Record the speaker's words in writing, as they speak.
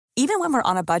Even when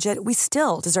we're on a budget, we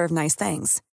still deserve nice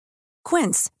things.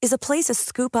 Quince is a place to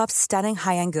scoop up stunning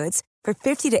high-end goods for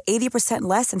 50 to 80%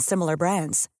 less than similar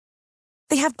brands.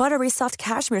 They have buttery soft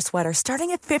cashmere sweaters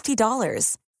starting at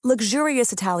 $50,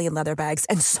 luxurious Italian leather bags,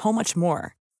 and so much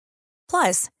more.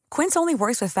 Plus, Quince only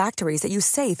works with factories that use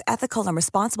safe, ethical, and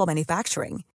responsible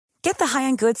manufacturing. Get the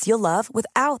high-end goods you'll love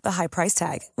without the high price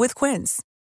tag with Quince.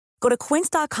 Go to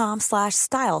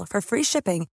quince.com/style for free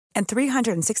shipping and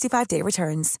 365-day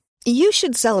returns. You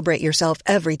should celebrate yourself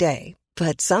every day,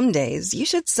 but some days you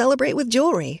should celebrate with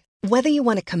jewelry. Whether you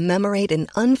want to commemorate an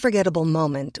unforgettable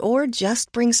moment or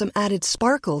just bring some added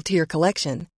sparkle to your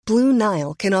collection, Blue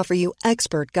Nile can offer you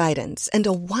expert guidance and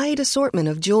a wide assortment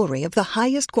of jewelry of the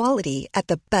highest quality at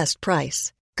the best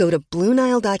price. Go to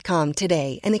BlueNile.com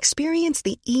today and experience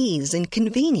the ease and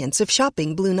convenience of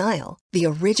shopping Blue Nile, the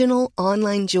original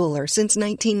online jeweler since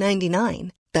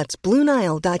 1999. That's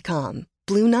BlueNile.com.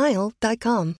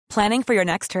 BlueNile.com. Planning for your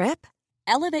next trip?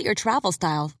 Elevate your travel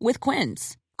style with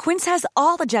Quince. Quince has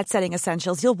all the jet-setting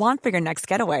essentials you'll want for your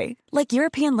next getaway, like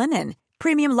European linen,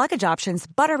 premium luggage options,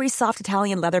 buttery soft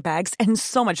Italian leather bags, and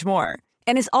so much more.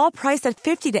 And is all priced at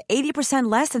 50 to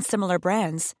 80% less than similar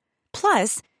brands.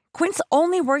 Plus, Quince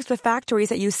only works with factories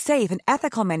that use safe and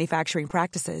ethical manufacturing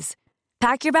practices.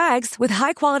 Pack your bags with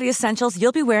high-quality essentials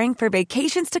you'll be wearing for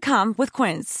vacations to come with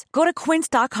Quince. Go to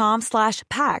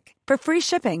quince.com/pack for free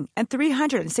shipping and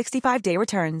 365-day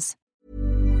returns.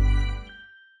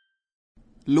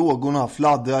 Lågorna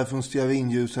fladdrar från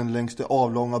stearinljusen längs det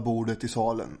avlånga bordet i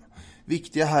salen.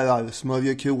 Viktiga herrar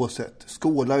smörjer kråset,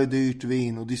 skålar dyrt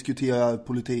vin och diskuterar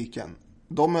politiken.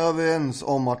 De är överens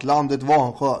om att landet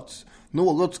vansköts.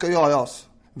 Något ska göras.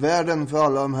 Värden för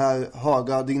alla de här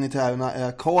höga dignitärerna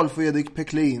är Carl Fredrik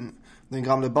Peklin, den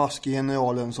gamle baske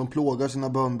generalen som plågar sina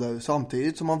bönder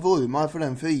samtidigt som han vurmar för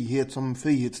den frihet som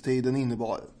frihetstiden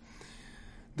innebar.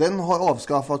 Den har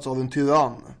avskaffats av en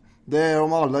tyrann. Det är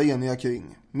de alla eniga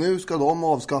kring. Nu ska de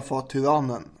avskaffa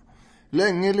tyrannen.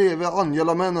 Länge leve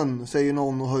Angela-männen, säger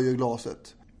någon och höjer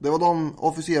glaset. Det var de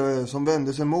officerare som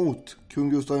vände sig mot kung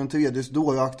Gustav III:s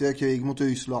dåraktiga krig mot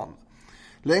Ryssland.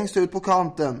 Längst ut på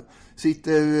kanten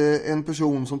sitter en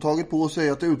person som tagit på sig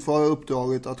att utföra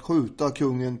uppdraget att skjuta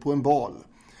kungen på en bal.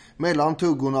 Mellan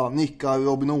tuggorna nickar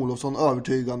Robin Olofsson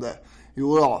övertygande.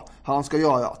 Jo då, han ska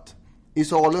göra det. I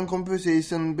salen kom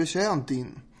precis en betjänt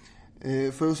in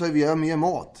för att servera mer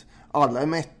mat. Alla är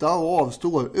mätta och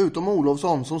avstår, utom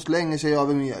Olofsson som slänger sig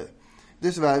över mer.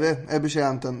 Dessvärre är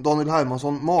betjänten Daniel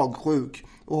Hermansson magsjuk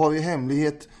och har i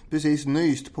hemlighet precis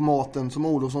nyst på maten som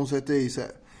Olofsson sätter i sig.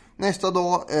 Nästa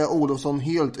dag är Olofsson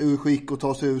helt ur skick och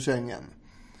tar sig ur sängen.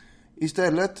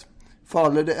 Istället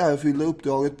faller det ärfyllda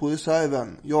uppdraget på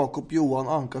reserven, Jakob Johan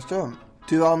Ankarström.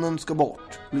 Tyrannen ska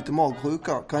bort. Lite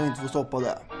magsjuka kan inte få stoppa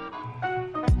det.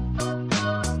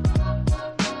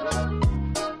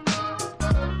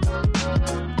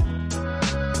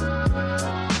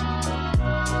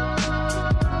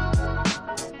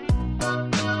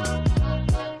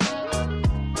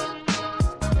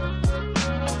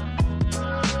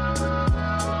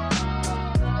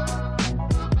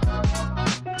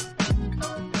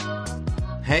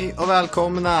 Hej och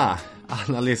välkomna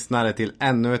alla lyssnare till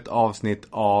ännu ett avsnitt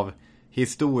av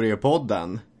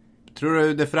Historiepodden. Tror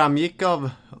du det framgick av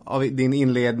din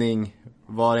inledning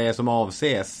vad det är som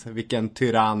avses? Vilken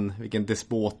tyrann, vilken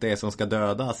despot det är som ska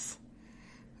dödas?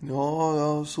 Ja,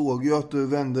 jag såg ju att du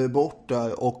vände bort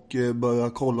där och började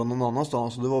kolla någon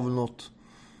annanstans. Det var väl något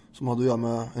som hade att göra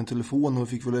med en telefon och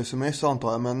fick väl sms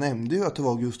antar jag. Men jag nämnde ju att det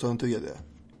var Gustav III.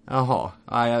 Jaha,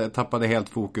 jag tappade helt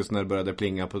fokus när det började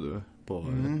plinga på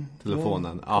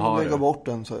telefonen. Jaha, lägga bort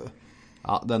den, så.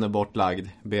 Ja, den är bortlagd.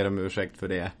 Ber om ursäkt för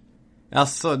det.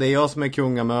 Alltså, det är jag som är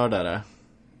kungamördare.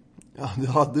 Ja, det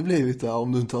hade blivit det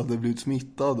om du inte hade blivit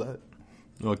smittad där.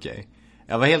 Okej.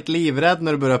 Jag var helt livrädd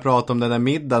när du började prata om den där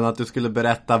middagen, att du skulle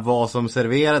berätta vad som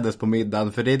serverades på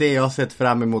middagen. För det är det jag har sett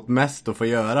fram emot mest att få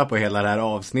göra på hela det här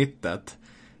avsnittet.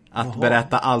 Att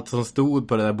berätta allt som stod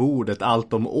på det där bordet, allt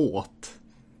de åt.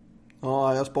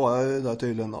 Ja, jag sparar det där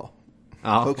tydligen då.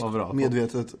 Ja, högst vad bra.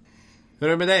 Medvetet. Hur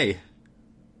är det med dig?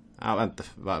 Ja, vänta.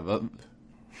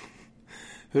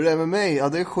 Hur är det med mig? Ja,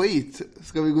 det är skit.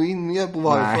 Ska vi gå in mer på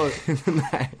varför?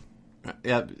 Nej.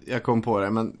 Jag kom på det,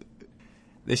 men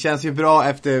det känns ju bra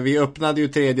efter vi öppnade ju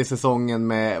 3:e säsongen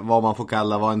med vad man får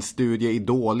kalla var en studie i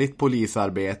dåligt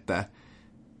polisarbete.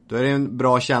 Då är det en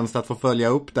bra känsla att få följa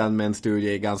upp den med en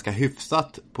studie i ganska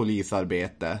hyfsat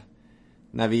polisarbete.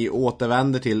 När vi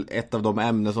återvänder till ett av de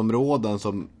ämnesområden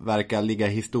som verkar ligga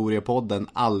Historiepodden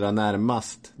allra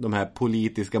närmast, de här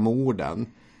politiska morden.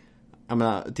 jag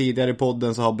menar, tidigare i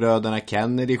podden så har bröderna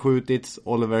Kennedy skjutits,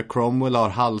 Oliver Cromwell har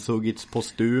halshuggits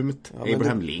postumt,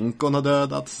 Abraham Lincoln har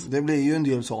dödats. Det blir ju en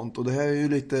del sånt, och det här är ju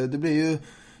lite, det blir ju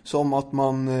som att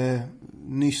man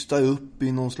nystar upp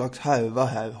i någon slags härva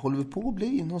här. Håller vi på att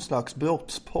bli någon slags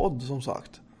brottspodd, som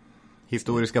sagt.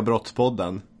 Historiska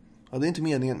brottspodden. Ja, det är inte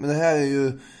meningen, men det här är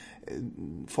ju,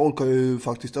 folk har ju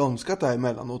faktiskt önskat det här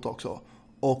emellanåt också.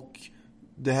 Och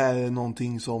det här är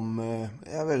någonting som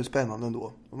är väldigt spännande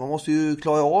ändå. Man måste ju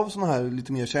klara av såna här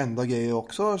lite mer kända grejer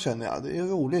också, känner jag. Det är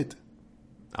roligt.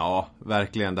 Ja,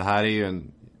 verkligen. Det här är ju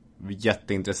en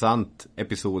jätteintressant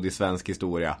episod i svensk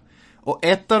historia. Och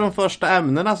ett av de första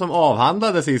ämnena som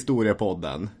avhandlades i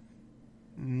historiepodden.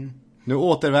 Nu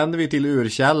återvänder vi till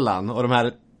urkällan och de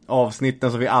här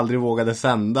avsnitten som vi aldrig vågade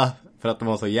sända för att de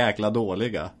var så jäkla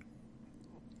dåliga.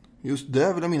 Just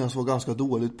det vill jag minnas var ganska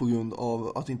dåligt på grund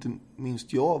av att inte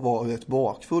minst jag var rätt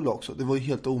bakfull också. Det var ju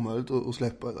helt omöjligt att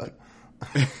släppa det där.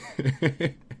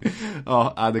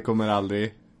 Ja, det kommer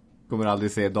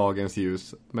aldrig se dagens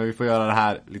ljus. Men vi får göra det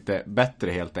här lite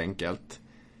bättre helt enkelt.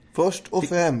 Först och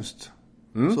främst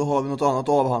så har vi något annat att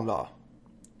avhandla.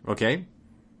 Okej.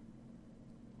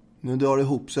 Nu drar det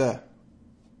ihop sig.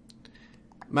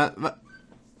 Men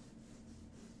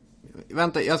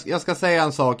vänta, jag ska säga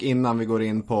en sak innan vi går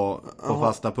in på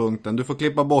fasta punkten. Du får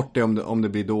klippa bort det om det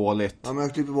blir dåligt. Ja, men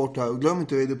jag klipper bort det här. Och glöm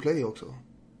inte Radio Play också.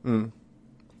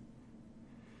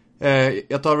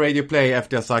 Jag tar Radio Play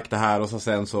efter jag sagt det här och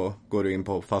sen så går du in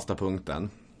på fasta punkten.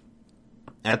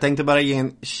 Jag tänkte bara ge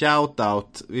en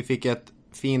shout-out. Vi fick ett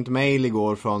fint mail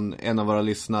igår från en av våra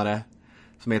lyssnare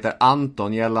som heter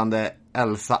Anton gällande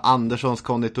Elsa Anderssons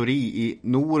konditori i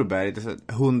Norberg. Det är ett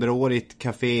 100-årigt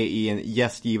café i en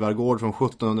gästgivargård från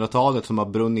 1700-talet som har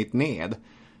brunnit ned.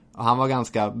 Och han var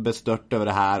ganska bestört över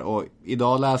det här, och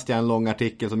idag läste jag en lång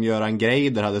artikel som Göran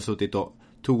Greider hade suttit och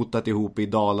totat ihop i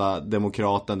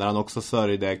Dala-Demokraten, där han också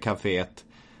sörjde kaféet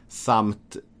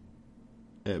samt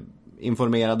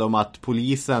informerade om att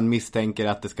polisen misstänker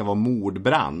att det ska vara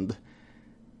mordbrand.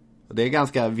 Det är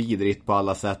ganska vidrigt på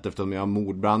alla sätt, eftersom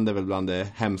mordbrand är väl bland det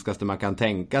hemskaste man kan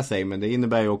tänka sig. Men det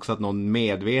innebär ju också att någon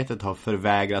medvetet har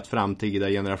förvägrat framtida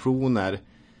generationer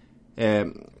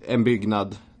en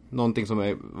byggnad. Någonting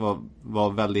som var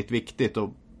väldigt viktigt. Och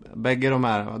bägge de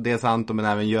här, dels Anton men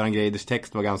även Göran Greiders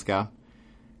text var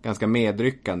ganska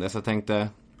medryckande. Så jag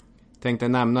tänkte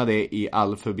nämna det i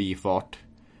all förbifart.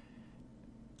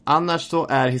 Annars så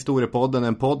är Historiepodden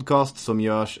en podcast som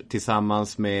görs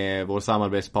tillsammans med vår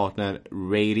samarbetspartner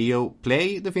Radio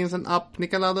Play. Det finns en app ni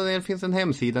kan ladda ner, det finns en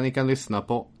hemsida ni kan lyssna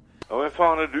på. Ja, vem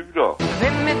fan är du då?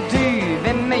 Vem är du?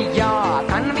 Vem är jag?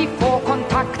 Kan vi få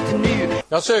kontakt nu?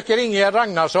 Jag söker Ingegerd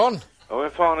Ragnarsson. Ja,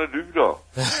 vem fan är du då?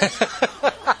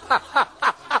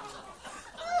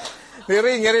 Vi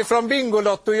ringer ifrån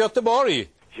Bingolotto i Göteborg.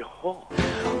 Jaha.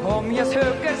 Om jag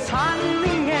söker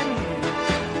sanningen,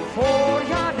 får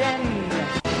jag den?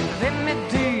 Vem är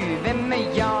du? Vem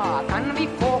är jag? Kan vi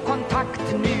få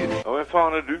kontakt nu? Ja, vem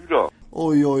fan är du då?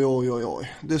 Oj.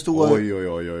 Det står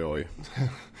Oj.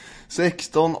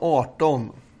 16-18.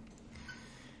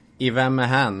 I Vem är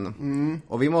hen?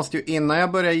 Och vi måste ju, innan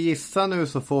jag börjar gissa nu,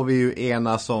 så får vi ju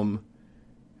enas om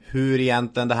hur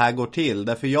egentligen det här går till.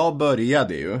 Därför jag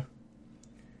började ju.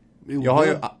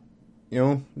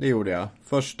 Jo, det gjorde jag.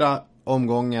 Första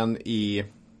omgången i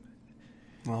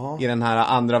den här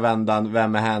andra vändan,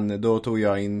 Vem är hen? Då tog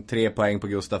jag in 3 poäng på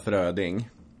Gustaf Fröding.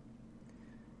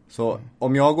 Så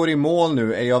om jag går i mål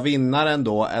nu, är jag vinnaren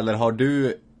då? Eller har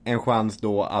du en chans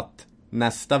då att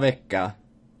nästa vecka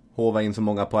hova in så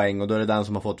många poäng, och då är det den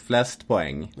som har fått flest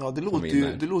poäng? Ja, det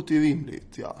låter ju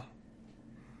rimligt, ja.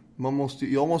 Jag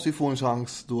måste ju få en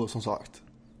chans då, som sagt.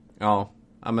 Ja,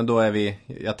 men då är vi...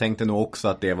 Jag tänkte nog också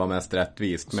att det var mest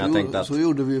rättvist. Men jag tänkte att... Så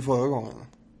gjorde vi förra gången.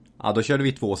 Ja, då körde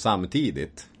vi 2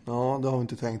 samtidigt. Ja, det har vi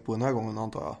inte tänkt på den här gången,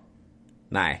 antar jag.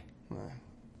 Nej.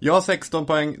 Jag har 16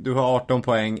 poäng, du har 18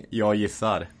 poäng, jag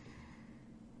gissar.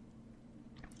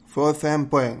 För 5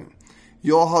 poäng.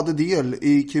 Jag hade del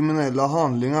i kriminella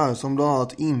handlingar som bland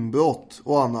annat inbrott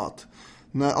och annat.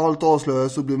 När allt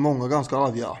avslöjades så blev många ganska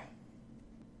arga.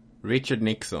 Richard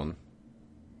Nixon.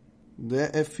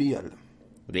 Det är fel.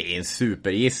 Det är en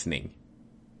supergissning.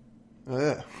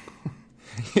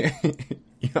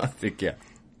 Jag tycker.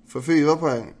 För 4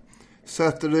 poäng.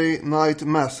 Saturday Night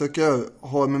Massacre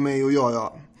har med mig att göra.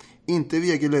 Inte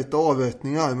regelrätta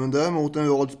avrättningar, men däremot en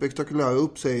rad spektakulära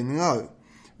uppsägningar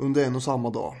under en och samma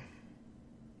dag.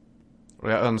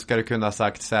 Och jag önskar att kunna ha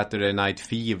sagt Saturday Night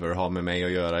Fever har med mig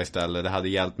att göra istället. Det hade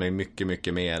hjälpt mig mycket,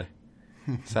 mycket mer.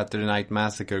 Saturday Night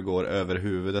Massacre går över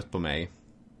huvudet på mig.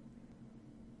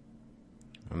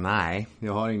 Nej,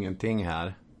 jag har ingenting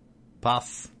här.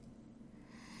 Pass.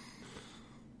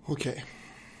 Okej.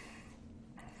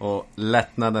 Och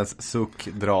lättnadens suck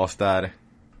dras där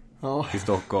Ja. i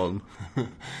Stockholm.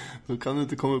 Då kan du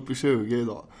inte komma upp i 20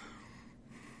 idag.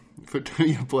 För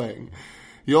 3 poäng.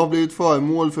 Jag har blivit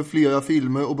föremål för flera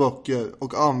filmer och böcker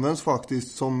och används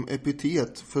faktiskt som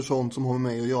epitet för sånt som har med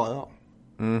mig att göra.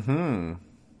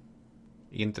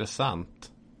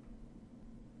 Intressant.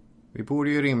 Vi borde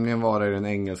ju rimligen vara i den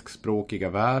engelskspråkiga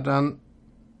världen.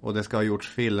 Och det ska ha gjorts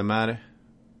filmer.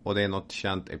 Och det är något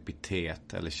känt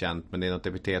epitet. Eller känt, men det är något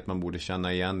epitet man borde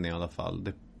känna igen i alla fall.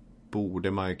 Det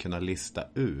borde man ju kunna lista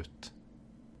ut.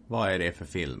 Vad är det för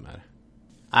filmer?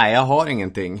 Nej, jag har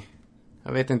ingenting.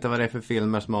 Jag vet inte vad det är för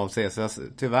filmer som avses.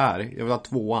 Tyvärr, jag vill ha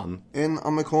 2:an. En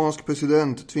amerikansk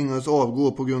president tvingades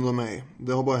avgå på grund av mig.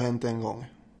 Det har bara hänt en gång.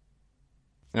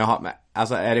 Jaha, men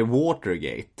alltså är det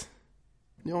Watergate?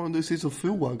 Ja, men du ser så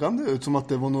frågande ut som att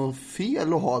det var något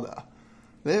fel att ha det.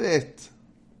 Det är rätt.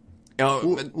 Ja,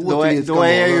 då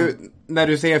är jag ju... När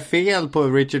du ser fel på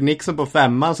Richard Nixon på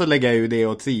 5:an så lägger jag ju det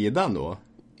åt sidan då.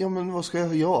 Ja, men vad ska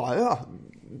jag göra?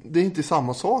 Det är inte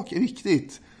samma sak,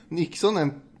 riktigt. Nixon är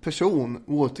en person.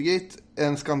 Watergate är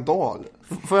en skandal.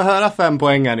 Får jag höra 5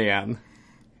 poängen igen?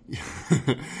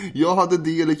 Jag hade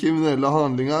del i kriminella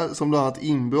handlingar som bland annat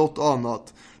inbrott och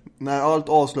annat. När allt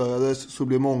avslöjades så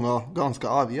blev många ganska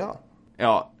arga.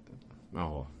 Ja.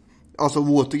 Alltså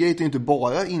Watergate är inte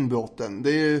bara inbrotten. Det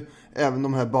är ju även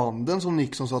de här banden som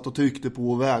Nixon satt och tryckte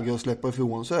på och vägrade att släppa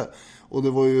ifrån sig. Och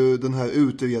det var ju den här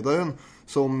utredaren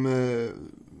som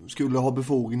skulle ha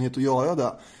befogenhet att göra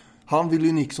det. Han ville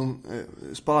ju Nixon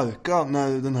sparka när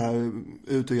den här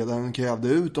utredaren krävde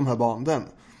ut de här banden.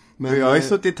 Men jag har ju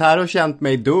suttit här och känt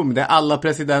mig dum. Det är Alla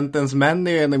presidentens män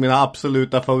är en av mina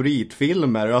absoluta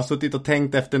favoritfilmer. Jag har suttit och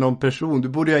tänkt efter någon person. Du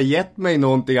borde ju ha gett mig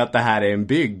någonting att det här är en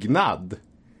byggnad.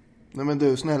 Nej men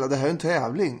du, snälla, det här är en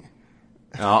tävling.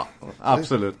 Ja,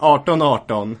 absolut.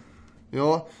 18-18.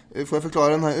 Ja, får jag förklara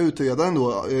den här utredaren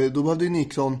då? Då behövde ju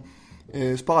Nixon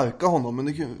sparka honom, men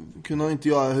det kunde han inte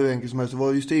göra hur enkelt som helst. Det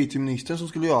var justitieministern som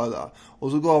skulle göra det.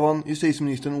 Och så gav han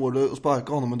justitieministern order att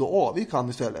sparka honom, men då avgick han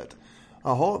istället.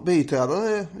 Jaha,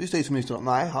 biträdande justitieministern?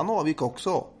 Nej, han avgick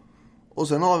också. Och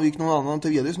sen avgick någon annan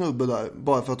tredje snubbe där,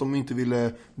 bara för att de inte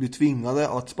ville bli tvingade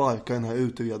att sparka den här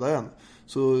utredaren.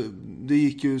 Så det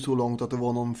gick ju så långt att det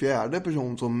var någon fjärde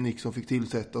person som Nixon fick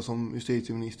tillsätta som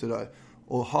justitieminister där.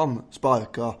 Och han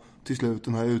sparkade till slut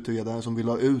den här utredaren som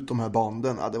ville ha ut de här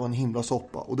banden. Ja, det var en himla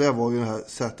soppa. Och det var ju den här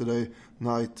Saturday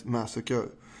Night Massacre.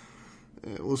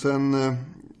 Och sen,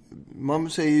 man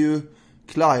säger ju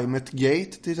Climate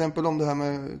Gate till exempel, om det här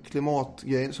med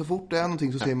klimatgate. Så fort det är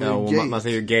någonting så säger man ju gate. Man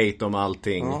säger ju gate om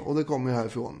allting. Ja, och det kommer ju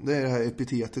härifrån. Det är det här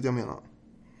epitetet jag menar.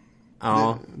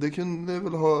 Ja. Det kunde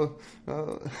väl ha... Ja,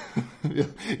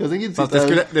 jag tänker inte fast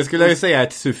det skulle jag ju säga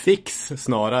ett suffix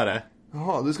snarare.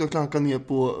 Jaha, du ska klanka ner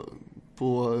på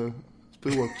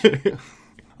språk.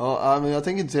 Ja, men jag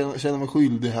tänker inte känna mig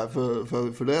skyldig här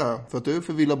för det. För att du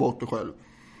förvillar bort dig själv.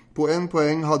 På 1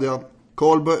 poäng hade jag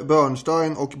Carl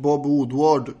Bernstein och Bob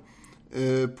Woodward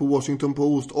på Washington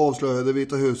Post avslöjade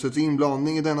Vita husets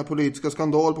inblandning i denna politiska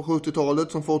skandal på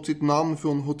 70-talet som fått sitt namn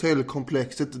från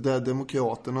hotellkomplexet där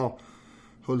demokraterna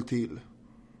höll till.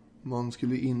 Man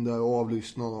skulle in där och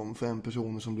avlyssna de 5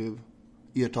 personer som blev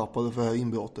ertappade för det här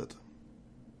inbrottet.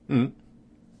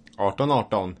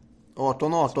 18-18.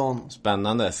 18-18.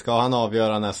 Spännande. Ska han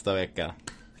avgöra nästa vecka?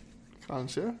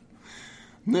 Kanske.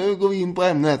 Nu går vi in på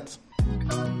ämnet.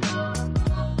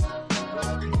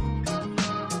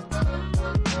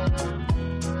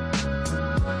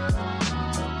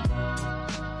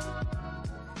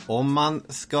 Om man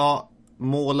ska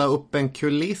måla upp en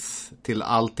kuliss till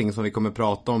allting som vi kommer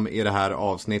prata om i det här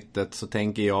avsnittet, så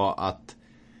tänker jag att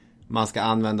man ska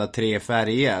använda 3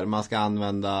 färger. Man ska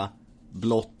använda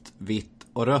blått, vitt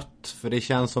och rött. För det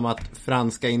känns som att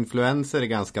franska influenser är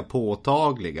ganska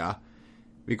påtagliga.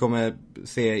 Vi kommer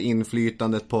se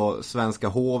inflytandet på svenska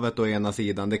hovet å ena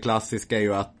sidan. Det klassiska är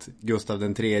ju att Gustav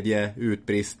den tredje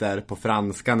utbrister på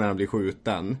franska när han blir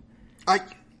skjuten. Aj,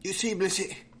 you see, blessé.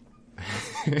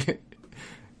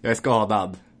 Jag är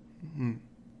skadad.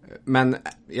 Men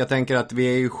jag tänker att vi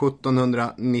är ju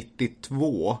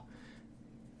 1792.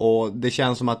 Och det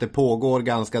känns som att det pågår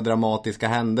ganska dramatiska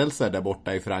händelser där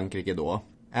borta i Frankrike då.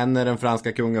 Än är den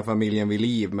franska kungafamiljen vid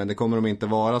liv, men det kommer de inte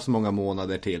vara så många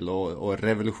månader till. Och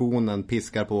revolutionen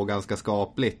piskar på ganska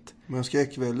skapligt. Men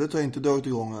skräckväldet har inte dragit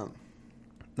igång än.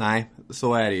 Nej,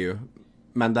 så är det ju.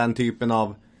 Men den typen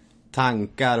av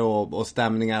tankar och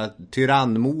stämningar,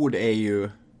 tyrannmord är ju...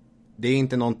 Det är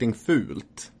inte någonting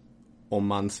fult om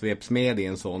man sveps med i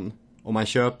en sån. Om man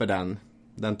köper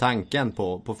den tanken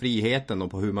på friheten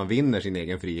och på hur man vinner sin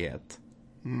egen frihet.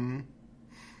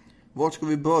 Vart ska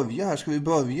vi börja här? Ska vi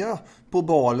börja på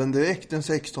balen direkt den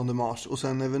 16 mars och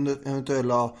sen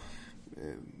eventuella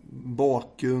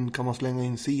bakgrund kan man slänga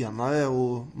in senare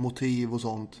och motiv och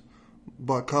sånt.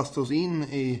 Bara kasta oss in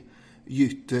i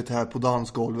gyttret här på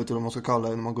dansgolvet eller vad man ska kalla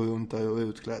det när man går runt där och är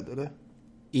utklädd, eller?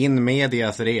 In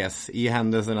medias res i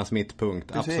händelsernas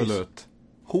mittpunkt, precis. Absolut.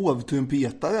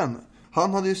 Hovtrumpetaren,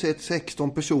 han hade ju sett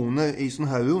 16 personer i såna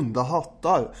här runda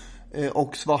hattar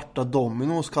och svarta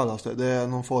dominos kallas det. Det är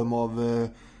någon form av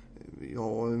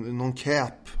någon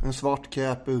cap, en svart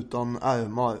cap utan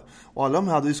ärmar. Och alla de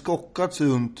här hade ju skockats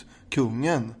runt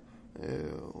kungen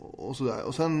och sådär.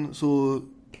 Och sen så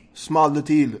small det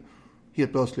till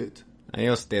helt plötsligt. Ja,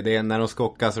 just det, det är när de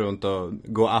skockas runt och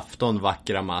går afton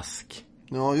vackra mask.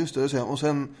 Ja, just det. Och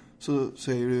sen så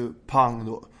säger du pang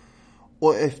då.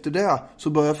 Och efter det så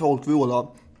börjar folk vråla,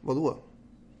 vadå?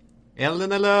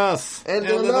 Elden är lös!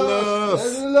 Elden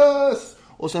är lös!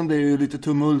 Och sen blir det ju lite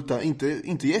tumult där.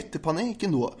 Inte jättepanik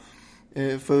ändå.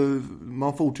 För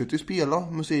man fortsätter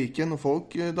spela musiken och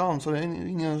folk dansar. Det är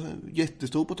ingen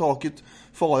jättestor på taket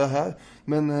fara här.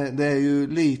 Men det är ju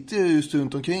lite just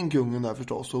runt omkring kungen där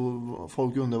förstås. Och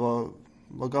folk undrar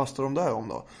vad gastar de där om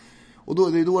då? Och då,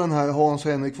 det är då den här Hans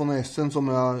Henrik von Essen som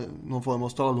är någon form av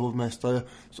stallhovmästare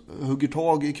hugger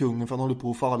tag i kungen för han håller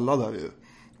på att falla där ju.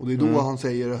 Och det är då han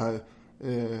säger det här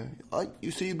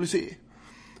you see.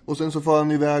 Och sen så får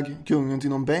han iväg kungen till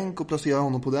någon bänk och placerar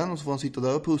honom på den och så får han sitta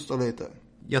där och pusta lite.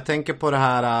 Jag tänker på det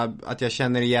här att jag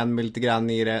känner igen mig lite grann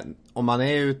i det. Om man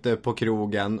är ute på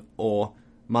krogen och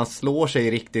man slår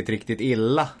sig riktigt, riktigt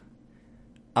illa.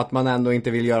 Att man ändå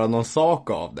inte vill göra någon sak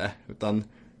av det. Utan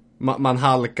man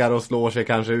halkar och slår sig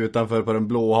kanske utanför på den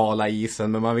blåhala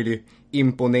isen. Men man vill ju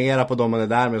imponera på dem man är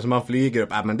där med. Så man flyger upp.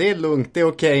 Men det är lugnt, det är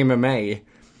okej med mig.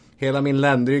 Hela min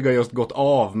ländrygg har just gått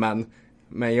av. Men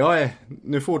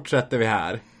nu fortsätter vi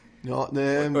här. Ja,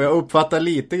 och jag uppfattar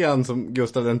lite grann som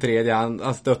Gustav den tredje.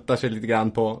 Han stöttar sig lite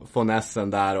grann på von Essen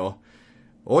där. Och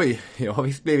oj, jag har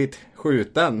visst blivit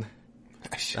skjuten.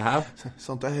 Det här.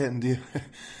 Sånt där händer ju.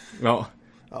 Ja.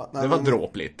 Det var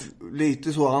dråpligt.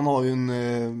 Lite så, han har ju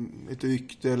ett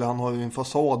rykte eller han har ju en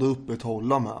fasad att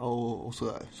upprätthålla med och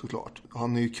sådär såklart.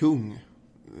 Han är ju kung.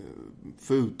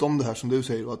 Förutom det här som du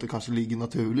säger att det kanske ligger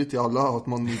naturligt i alla att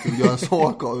man inte vill göra en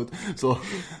sak av det. Så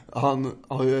han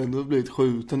har ju ändå blivit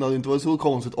skjuten. Det hade inte varit så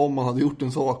konstigt om man hade gjort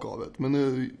en sak av det. Men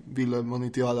nu ville man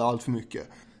inte göra allt för mycket.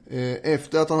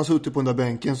 Efter att han har suttit på den där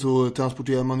bänken så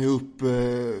transporterar man ju upp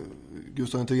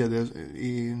Gustav III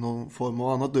i någon form av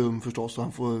annat rum förstås.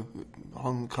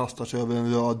 Han kastar sig över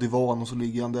en röd divan och så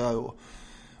ligger han där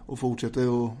och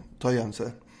fortsätter att ta igen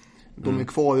sig. De är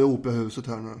kvar i operahuset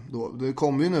här nu. Det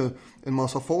kommer ju nu en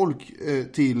massa folk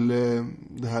till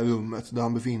det här rummet där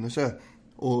han befinner sig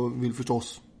och vill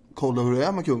förstås kolla hur det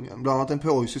är med kungen. Bland annat den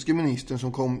preussiske ministern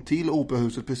som kom till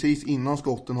operahuset precis innan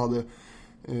skotten hade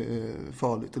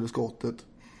fallit, eller skottet.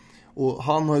 Och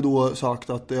han har ju då sagt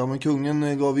att men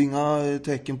kungen gav inga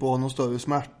tecken på någon större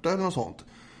smärta eller något sånt.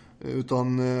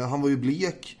 Utan han var ju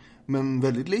blek men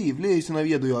väldigt livlig i sina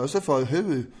redogörelser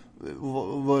för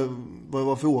vad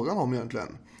var frågan om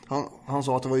egentligen. Han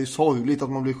sa att det var ju sorgligt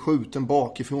att man blev skjuten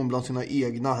bakifrån bland sina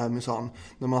egna här minsann,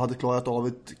 när man hade klarat av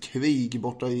ett krig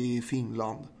borta i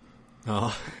Finland.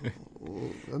 Ja.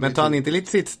 Men tar han inte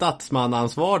lite sitt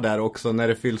statsmanansvar där också när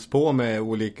det fylls på med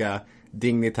olika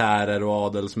dignitärer och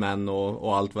adelsmän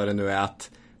och allt vad det nu är,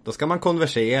 att då ska man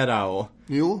konversera och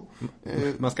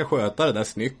man ska sköta det där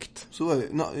snyggt. Så är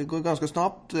det. Det går ganska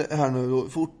snabbt här nu.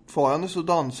 Fortfarande så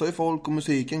dansar ju folk och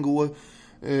musiken går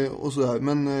och sådär.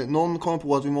 Men någon kommer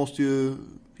på att vi måste ju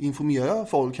informera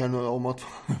folk här nu om att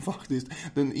faktiskt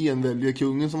den enväldiga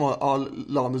kungen som har all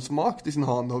landets makt i sin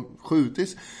hand har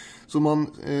skjutits. Så man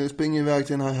springer iväg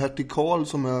till den här hertig Karl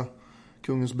som är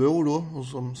kungens bror då och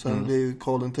som sen blir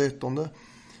Karl den 13.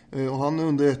 Och han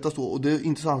underrättas då. Och det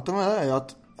intressanta med det är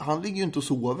att han ligger ju inte och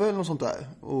sover eller något sånt där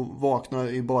och vaknar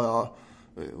i bara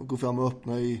och går fram och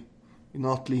öppnar i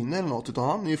nattlinne eller något, utan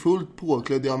han är ju fullt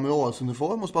påklädd i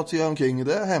amiralsuniform och spatserar omkring i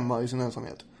det hemma i sin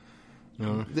ensamhet.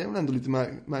 Ja. Det är väl ändå lite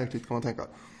märkligt kan man tänka.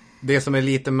 Det som är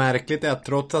lite märkligt är att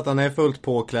trots att han är fullt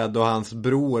påklädd och hans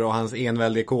bror och hans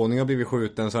enväldige konung har blivit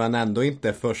skjuten, så är han ändå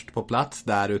inte först på plats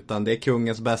där, utan det är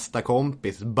kungens bästa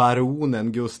kompis,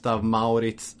 baronen Gustav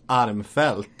Maurits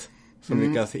Armfelt, som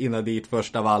lyckas hinna dit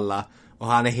först av alla. Och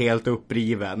han är helt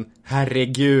uppriven.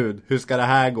 Herregud, hur ska det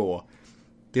här gå?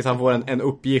 Tills han får en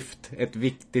uppgift, ett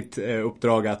viktigt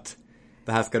uppdrag att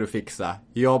det här ska du fixa.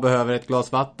 Jag behöver ett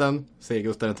glas vatten, säger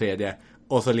Gustav III.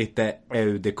 Och så lite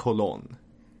eau de cologne.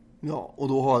 Ja, och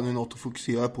då har han ju något att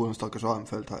fokusera på, den stackars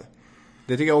Armfelt här.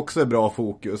 Det tycker jag också är bra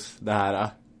fokus, det här.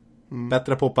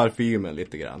 Bättre på parfymen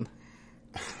lite grann.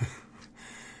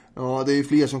 Ja, det är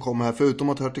fler som kommer här. Förutom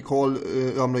att hertig Karl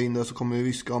ramlar in där så kommer ju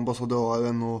ryska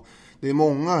ambassadören och det är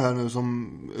många här nu som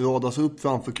radas upp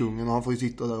framför kungen och han får ju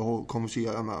sitta där och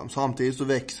konversera med dem. Samtidigt så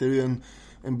växer ju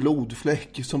en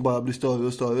blodfläck som bara blir större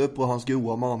och större på hans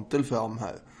gråa mantel fram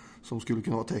här. Som skulle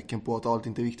kunna vara tecken på att allt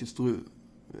inte riktigt står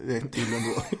rätt till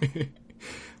ändå.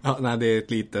 Ja, nej, det är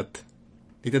ett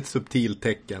litet subtilt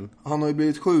tecken. Han har ju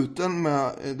blivit skjuten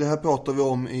med, det här pratar vi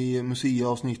om i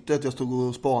museiavsnittet. Jag stod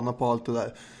och spanade på allt det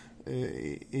där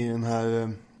i den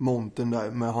här montern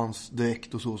där med hans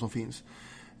dräkt och så som finns.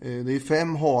 Det är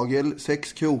 5 hagel,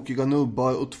 6 krokiga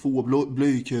nubbar och 2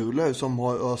 blykulor som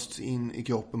har östs in i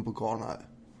kroppen på karln här.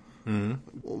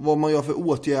 Och vad man gör för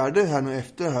åtgärder här nu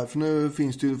efter det här, för nu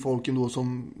finns det ju folk ändå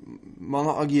som man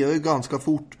agerar ju ganska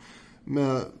fort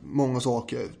med många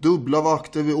saker. Dubbla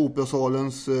vakter vid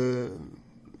operasalens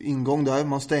ingång där.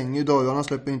 Man stänger dörrarna,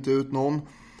 släpper inte ut någon.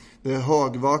 Det är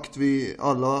högvakt vid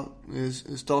alla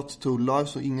stadstullar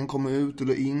så ingen kommer ut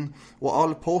eller in. Och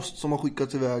all post som har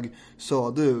skickats iväg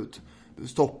söderut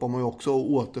stoppar man ju också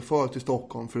och återför till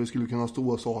Stockholm. För det skulle kunna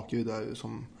stå saker där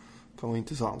som kan vara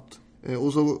intressant.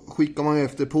 Och så skickar man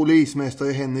efter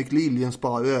polismästare Henrik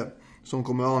Liljensparre som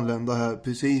kommer att anlända här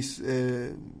precis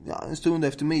en stund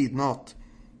efter midnatt.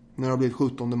 När det har blivit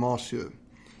 17 mars ju.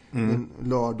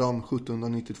 Lördagen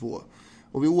 1792.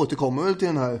 Och vi återkommer väl till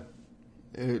den här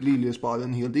Liljensparre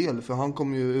en hel del. För han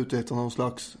kommer ju uträtta någon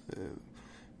slags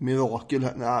mirakel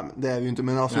här. Nej, det är ju inte.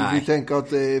 Men alltså vi tänker att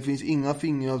det finns inga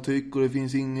fingeravtryck och det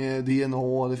finns inget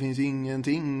DNA. Det finns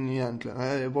ingenting egentligen. Det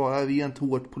är bara rent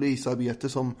hårt polisarbete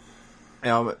som...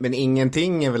 Ja, men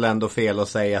ingenting är väl ändå fel att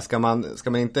säga. Ska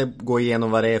man inte gå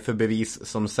igenom vad det är för bevis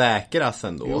som säkras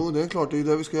ändå? Jo, det är klart. Det är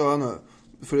det vi ska göra nu.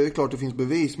 För det är klart det finns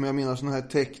bevis. Men jag menar såna här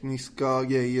tekniska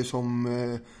grejer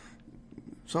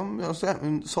som jag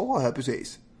sa här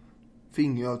precis.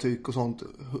 Fingeravtryck och sånt.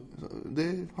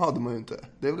 Det hade man ju inte.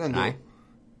 Det är väl ändå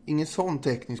ingen sån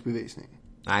teknisk bevisning.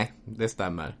 Nej, det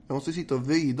stämmer. Jag måste sitta och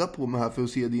vrida på mig här för att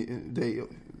se dig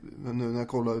nu när jag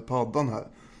kollar i paddan här.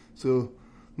 Så...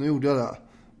 Nu gjorde jag det.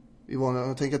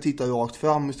 Jag tänker titta rakt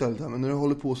fram istället här. Men när jag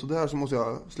håller på så där så måste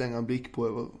jag slänga en blick på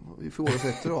det. Vi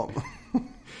ifrågasätter dem.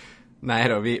 Nej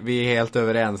då, vi är helt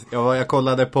överens. Jag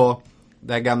kollade på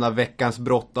det här gamla veckans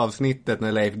brottavsnittet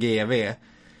när Leif GW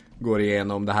går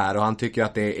igenom det här. Och han tycker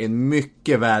att det är en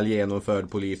mycket väl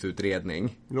genomförd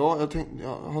polisutredning. Ja,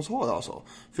 han sa det alltså.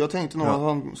 För jag tänkte nog att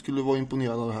han skulle vara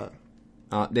imponerad av det här.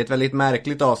 Ja, det är ett väldigt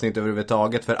märkligt avsnitt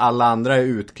överhuvudtaget för alla andra är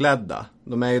utklädda.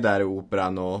 De är ju där i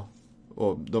operan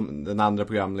och den andra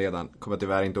programledaren kommer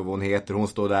tyvärr inte ihåg vad hon heter. Hon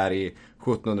står där i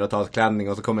 1700-talsklänning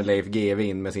och så kommer Leif GW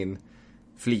in med sin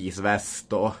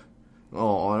fleeceväst och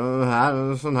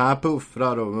sån här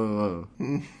puffrar och...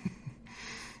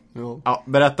 Ja,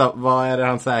 berätta, vad är det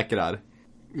han säkrar?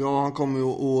 Ja, han kommer ju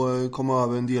att komma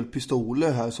över en del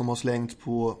pistoler här som har slängts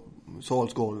på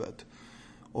salsgolvet.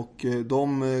 Och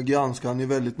de granskar han ju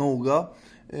väldigt noga.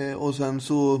 Och sen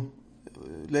så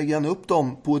lägger han upp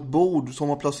dem på ett bord som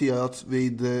har placerats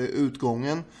vid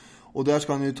utgången. Och där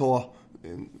ska han ju ta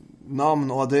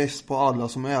namn och adress på alla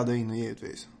som är där inne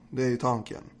givetvis. Det är ju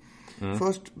tanken.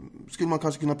 Först skulle man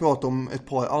kanske kunna prata om ett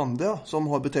par andra som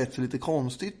har betett sig lite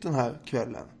konstigt den här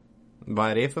kvällen.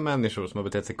 Vad är det för människor som har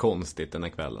betett sig konstigt den här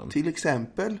kvällen? Till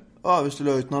exempel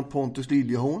överstelöjtnant Pontus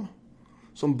Liljehorn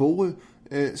som bor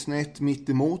snett mitt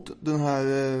emot den här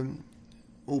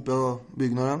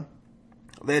operabyggnaden.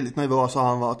 Väldigt nervös har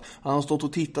han varit. Han har stått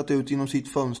och tittat ut genom sitt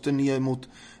fönster ner mot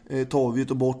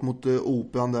torget och bort mot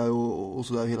operan där och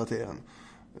sådär hela tiden.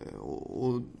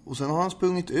 Och sen har han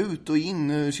sprungit ut och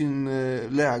in ur sin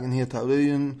lägenhet här. Och det är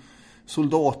ju en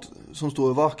soldat som står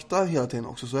och vaktar hela tiden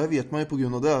också. Så här vet man ju på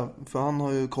grund av det. För han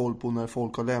har ju koll på när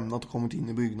folk har lämnat och kommit in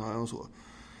i byggnaden och så.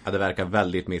 Ja, det verkar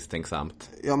väldigt misstänksamt.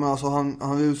 Ja, men alltså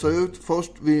han rusar ut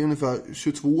först vid ungefär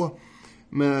 22.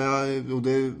 Och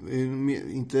det är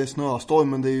inte snöstorm,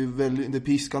 men det är ju väldigt, det är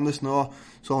piskande snö.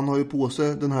 Så han har ju på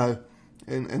sig den här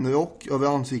en rock över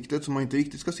ansiktet som man inte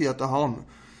riktigt ska se att det är han.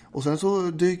 Och sen så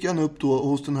dyker han upp då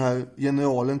hos den här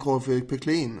generalen Carl Fredrik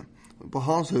Peklin på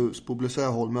hans hus på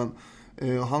Bläsärholmen.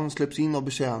 Han släpps in av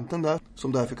betjänten där,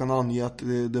 som därför kan ange att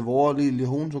det var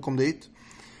Liljehorn som kom dit.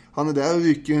 Han är där och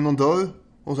rycker in någon dörr.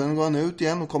 Och sen går han ut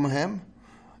igen och kommer hem.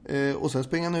 Och sen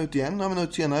springer han ut igen några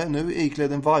minuter senare. Nu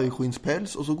iklädd en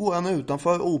vargskinnspäls. Och så går han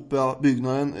utanför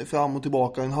operabyggnaden fram och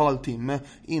tillbaka en halvtimme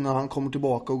innan han kommer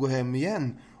tillbaka och går hem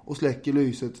igen. Och släcker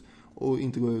lyset och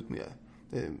inte går ut mer.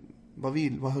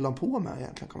 Vad höll han på med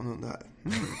egentligen, kan man undra här.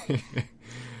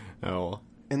 Ja.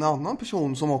 En annan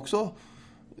person som också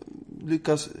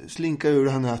lyckas slinka ur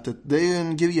det här nätet, det är ju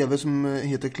en greve som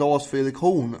heter Claes Fredrik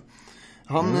Horn.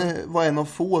 Han var en av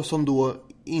få som då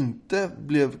inte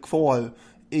blev kvar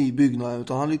i byggnaden,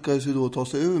 utan han lyckades ju då ta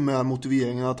sig ur med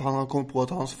motiveringen att han har kommit på att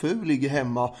hans fru ligger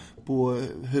hemma på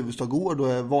Huvudstadgård och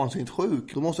är vansinnigt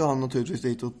sjuk. Då måste han naturligtvis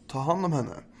dit och ta hand om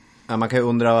henne. Ja, man kan ju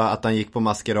undra att han gick på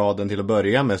maskeraden till att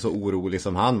börja med, så orolig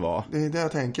som han var. Det är det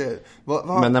jag tänker.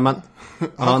 Men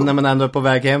när man ändå är på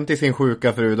väg hem till sin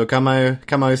sjuka fru, då kan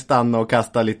man ju stanna och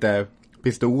kasta lite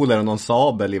pistoler och någon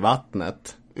sabel i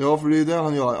vattnet. Ja, för det är det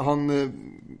han gör.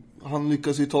 Han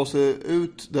lyckas ju ta sig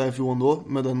ut därifrån då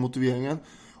med den motiveringen.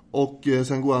 Och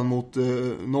sen går han mot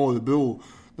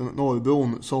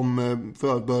Norrbron som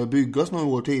för att börja byggas några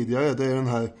år tidigare. Det är den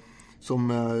här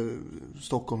som är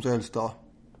Stockholms äldsta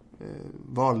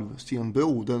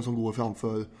valvstenbro. Den som går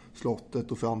framför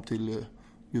slottet och fram till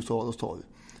Gustav Adolfs torg.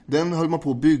 Den höll man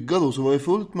på att bygga då, så var det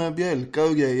fullt med bjälkar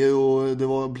och grejer och det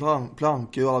var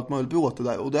plankor och allt möjligt bråte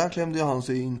där. Och där klämde han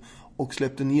sig in och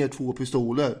släppte ner 2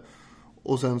 pistoler.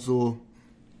 Och sen så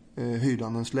hyrde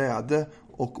han en släde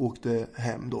och åkte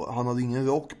hem då. Han hade ingen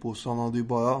rock på, så han hade ju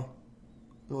bara...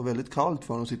 Det var väldigt kallt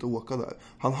för honom att sitta och åka där.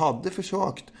 Han hade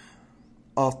försökt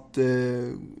att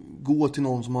gå till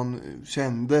någon som han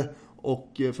kände,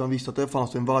 och för han visste att det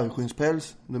fanns en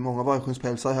vargskinnspäls. Det är många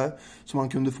vargsskinnspälsar här som han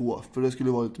kunde få, för det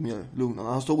skulle vara lite mer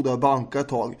lugnande. Han stod där och bankade ett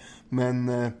tag,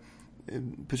 men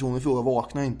personen i fråga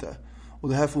vaknade inte. Och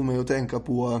det här får mig att tänka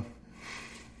på...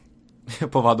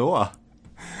 På vad då?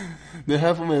 Det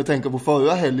här får mig att tänka på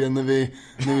förra helgen när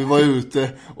vi var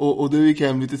ute och du gick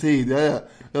hem lite tidigare.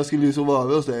 Jag skulle ju sova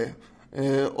över hos dig.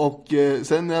 Och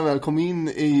sen när jag väl kom in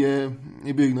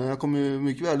i byggnaden, jag kommer ju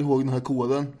mycket väl ihåg den här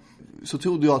koden, så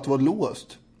trodde jag att det var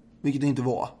låst, vilket det inte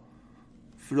var.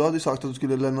 För du hade sagt att du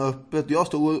skulle lämna öppet. Jag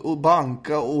stod och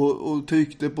bankade och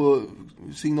tryckte på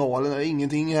signalerna,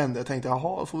 ingenting hände. Jag tänkte,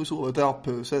 jaha, får vi sova i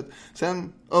trapphuset.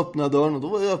 Sen öppnade dörren och då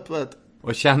var det öppet.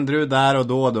 Och kände du där och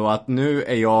då att nu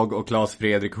är jag och Claes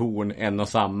Fredrik Horn en och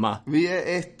samma? Vi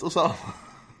är ett och samma.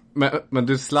 Men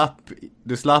du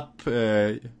slapp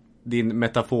din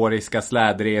metaforiska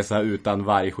slädresa utan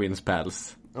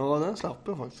vargskinnspäls. Ja, den slapp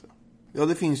jag faktiskt. Ja,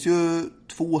 det finns ju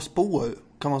 2 spår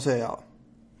kan man säga.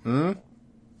 Mm.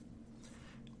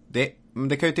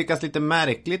 Det kan ju tyckas lite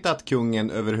märkligt att kungen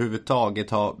överhuvudtaget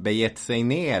har begett sig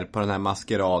ner på den här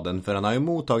maskeraden. För han har ju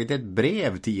mottagit ett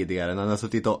brev tidigare när han har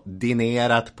suttit och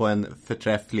dinerat på en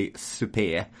förträfflig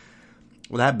supé.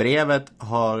 Och det här brevet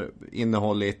har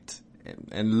innehållit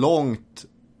en långt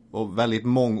och väldigt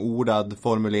mångordad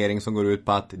formulering som går ut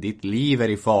på att ditt liv är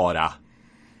i fara.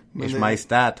 Ers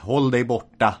Majestät, håll dig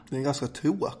borta. Det är en ganska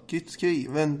tråkigt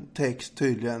skriven text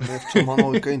tydligen, eftersom han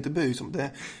orkar inte bry sig om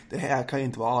det. Det här kan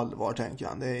inte vara allvar, tänker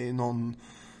han. Det är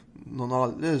någon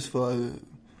alldeles för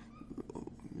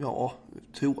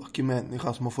tråkig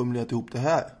människa som har formulerat ihop det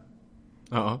här.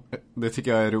 Ja, det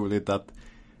tycker jag är roligt, att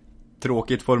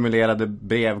tråkigt formulerade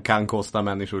brev kan kosta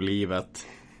människor livet.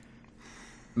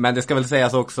 Men det ska väl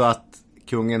sägas också att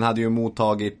kungen hade ju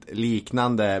mottagit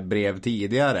liknande brev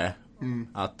tidigare.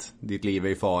 Att ditt liv är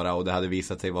i fara, och det hade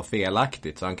visat sig vara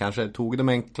felaktigt. Så han kanske tog det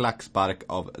med en klackspark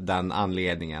av den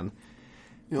anledningen.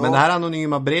 Ja. Men det här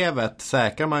anonyma brevet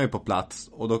säkrar man ju på plats.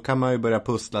 Och då kan man ju börja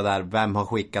pussla där, vem har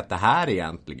skickat det här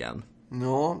egentligen?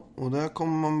 Ja, och det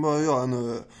kommer man börja göra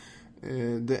nu.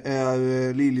 Det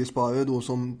är Liljesparre då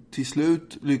som till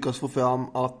slut lyckas få fram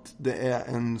att det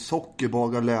är en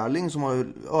sockerbagarlärling som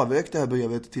har överräckt det här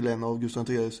brevet till en av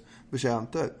Gustav III:s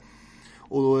betjänter.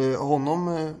 Och då,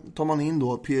 honom tar man in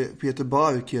då, Peter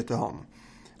Bark heter han,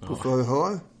 på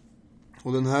förhör.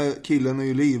 Och den här killen är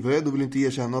ju livrädd och vill inte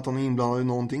erkänna att han är inblandad i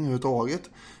någonting överhuvudtaget.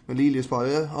 Men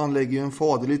Liljesparre, han lägger ju en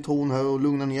faderlig ton här och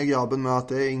lugnar ner grabben med att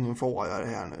det är ingen fara det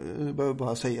här nu. Du behöver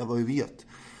bara säga vad vi vet.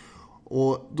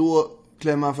 Och då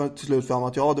klämmer han till slut fram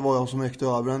att det var jag som äckte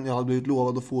över den. Jag hade blivit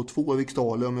lovad att få 2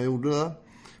 riksdaler om jag gjorde det.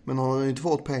 Men han hade inte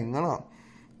fått pengarna.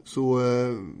 Så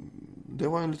det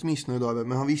var han lite missnöjd över.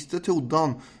 Men han visste, trodde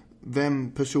han,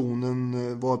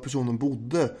 var personen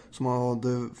bodde som han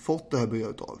hade fått det här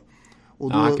brevet av. Och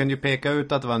då, han kunde ju peka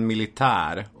ut att det var en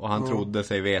militär. Och han trodde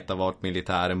sig veta vart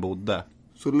militären bodde.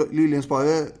 Så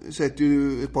Liljesparre sätter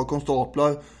ju ett par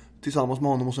konstaplar tillsammans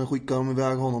med honom och sen skickar de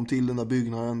iväg honom till den där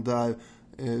byggnaden där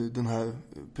den här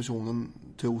personen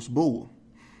tros bo.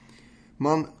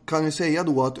 Man kan ju säga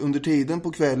då att under tiden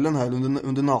på kvällen här,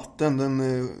 under natten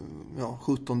den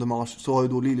 17 mars, så har ju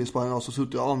då Liljesparre alltså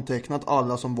suttit och antecknat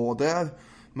alla som var där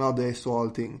med adress och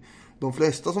allting. De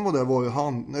flesta som var där var ju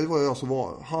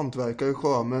hantverkare,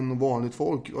 sjömän och vanligt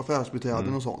folk,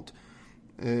 affärsbiträden och sånt.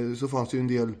 Så fanns det ju en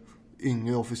del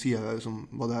yngre officerare som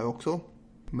var där också.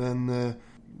 Men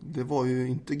det var ju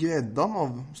inte gräddan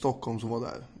av Stockholm som var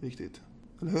där riktigt.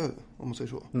 Eller hur? Om man säger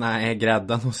så. Nej,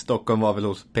 gräddan hos Stockholm var väl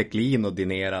hos Peklin och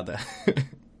dinerade.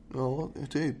 Ja,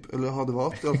 typ. Eller hade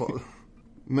varit i alla fall.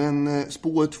 Men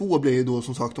spår 2 blir ju då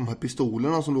som sagt de här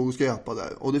pistolerna som låg och skräpade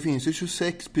där. Och det finns ju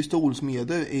 26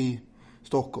 pistolsmeder i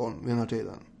Stockholm vid den här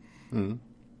tiden. Mm.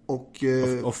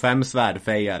 Och 5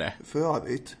 svärdfejare. För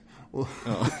övrigt. Och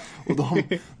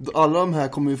alla de här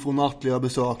kommer ju få nattliga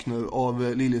besök nu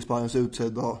av Liljesbergs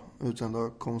utsända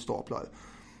konstaplar.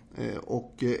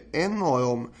 Och en av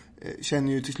dem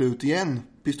känner ju till slut igen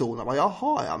pistolerna.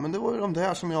 Jaha, ja, men det var ju de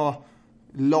där som jag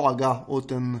lagade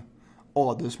åt en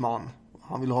adelsman.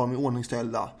 Han ville ha dem i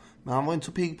ordningställda. Men han var inte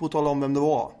så pigg på att tala om vem det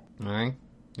var. Nej,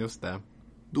 just det.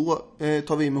 Då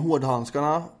tar vi med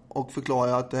hårdhandskarna och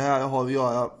förklarar att det här har vi att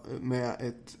göra med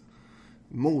ett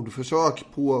mordförsök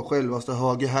på självaste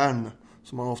Höge Herrn,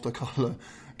 som man ofta kallar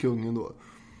kungen då.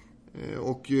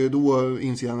 Och då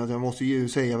inser han att jag måste ju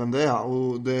säga vem det är.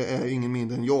 Och det är ingen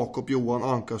mindre än Jakob Johan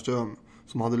Ankarström,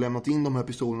 som hade lämnat in de här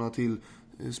pistolerna till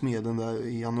smeden där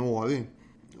i januari.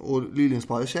 Och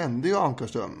Liljenspire kände ju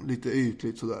Ankarström lite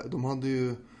ytligt sådär. De hade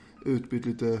ju utbytt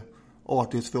lite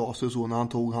artighetsfraser så när han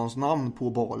tog hans namn på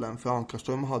balen. För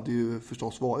Ankarström hade ju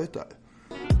förstås varit där.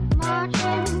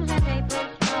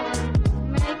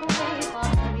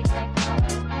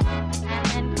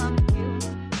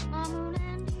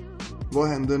 Vad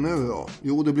händer nu då?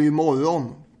 Jo, det blir ju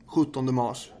morgon, 17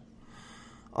 mars.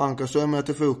 Ankarström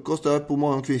äter frukost där på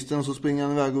morgonkvisten och så springer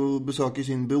han iväg och besöker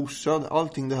sin brorsa.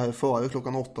 Allting det här är före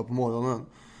klockan 8 på morgonen.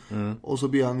 Och så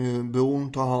ber han ju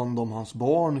bron ta hand om hans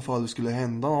barn ifall det skulle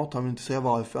hända något. Han vill inte säga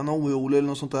varför han är orolig eller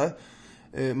något sånt där.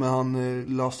 Men han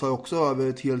lastar också över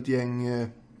ett helt gäng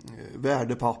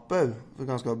värdepapper för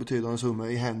ganska betydande summor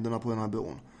i händerna på den här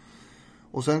bron.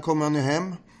 Och sen kommer han ju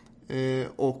hem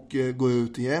och går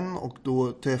ut igen. Och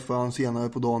då träffar han senare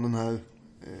på dagen den här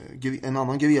en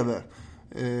annan greve.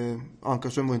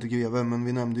 Ankarström var inte greve, men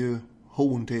vi nämnde ju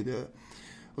Horn tidigare.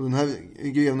 Och den här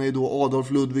greven är då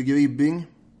Adolf Ludvig Ribbing.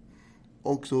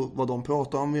 Och så vad de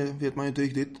pratar om vet man ju inte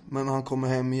riktigt. Men han kommer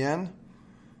hem igen.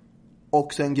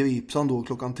 Och sen grips han då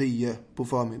klockan 10 på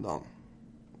förmiddagen.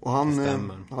 Och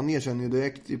han erkänner ju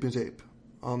direkt i princip.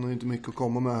 Han har ju inte mycket att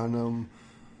komma med här när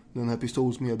den här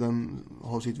pistolsmeden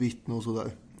har sitt vittne och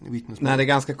sådär. Nej, det är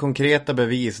ganska konkreta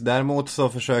bevis. Däremot så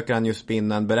försöker han ju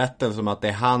spinna en berättelse om att det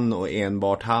är han och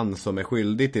enbart han som är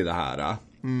skyldig till det här.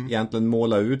 Egentligen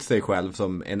måla ut sig själv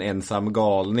som en ensam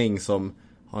galning som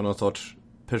har någon sorts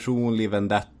personlig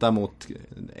vendetta mot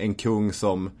en kung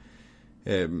som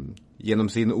genom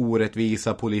sin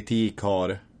orättvisa politik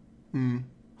har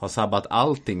sabbat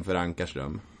allting för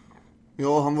Ankarström.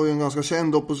 Ja, han var ju en ganska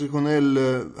känd oppositionell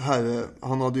herre.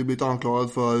 Han hade ju blivit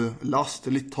anklagad för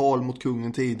lastligt tal mot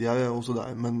kungen tidigare och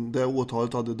sådär. Men det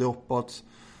åtalet hade droppats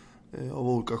av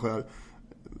olika skäl.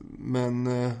 Men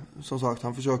som sagt,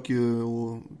 han försöker ju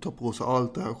att ta på sig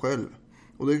allt det här själv.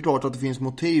 Och det är klart att det finns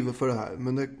motiv för det här.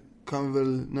 Men det kan vi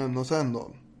väl nämna sen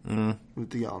då.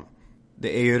 Lite grann.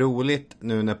 Det är ju roligt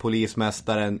nu när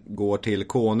polismästaren går till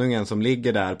konungen som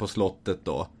ligger där på slottet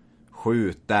då.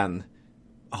 Skjuten.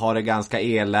 Har det ganska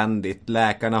eländigt.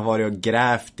 Läkarna har varit och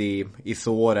grävt i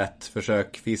såret.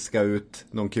 Försök fiska ut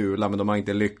någon kula. Men de har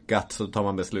inte lyckats. Så tar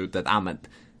man beslutet. Men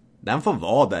den får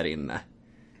vara där inne.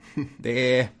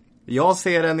 Jag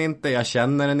ser den inte. Jag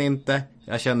känner den inte.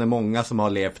 Jag känner många som har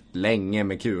levt länge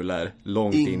med kulor.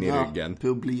 Långt in i ryggen. Inga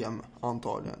problem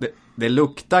antagligen. Det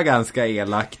luktar ganska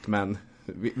elakt. Men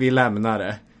vi lämnar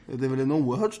det. Det är väl en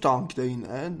oerhört stank där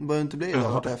inne. Det bör inte bli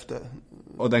vart efter.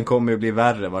 Och den kommer ju bli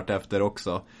värre vart efter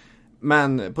också.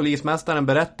 Men polismästaren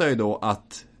berättar ju då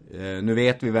att nu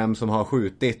vet vi vem som har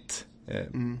skjutit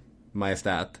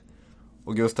majestät.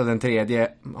 Och Gustav den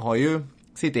tredje har ju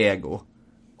sitt ego.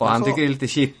 Och han tycker det är lite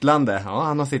kittlande. Ja,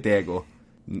 han har sitt ego.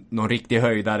 Någon riktig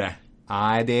höjdare.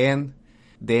 Nej,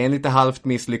 det är en lite halvt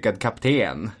misslyckad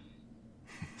kapten.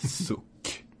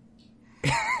 Suck.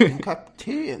 En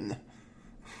kapten?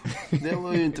 Det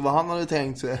var ju inte vad han hade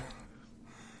tänkt sig.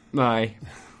 Nej,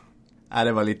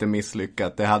 det var lite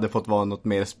misslyckat. Det hade fått vara något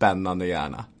mer spännande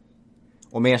gärna.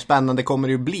 Och mer spännande kommer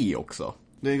det ju bli också.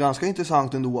 Det är ganska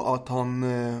intressant ändå att han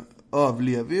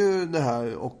överlever ju det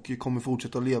här och kommer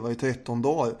fortsätta leva i 13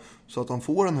 dagar. Så att han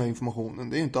får den här informationen.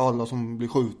 Det är inte alla som blir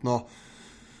skjutna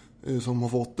som har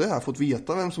fått det här. Fått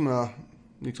veta vem som är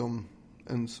liksom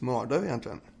ens mördare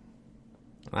egentligen.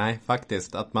 Nej,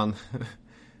 faktiskt. Att man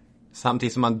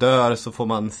samtidigt som man dör så får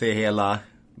man se hela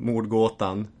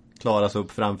mordgåtan klaras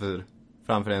upp framför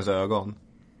ens ögon.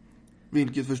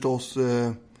 Vilket förstås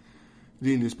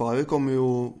Liljesberg kommer ju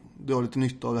att dra lite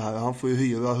nytta av det här. Han får ju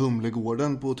hyra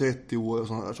Humlegården på 30 år och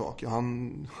sådana där saker.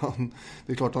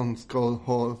 Det är klart han ska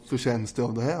ha förtjänster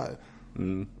av det här.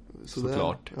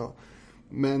 Såklart. Ja.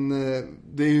 Men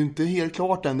det är ju inte helt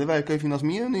klart än. Det verkar ju finnas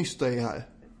mer nysta i här.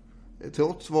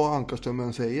 Trots vad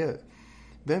Ankarström säger.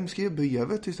 Vem skrev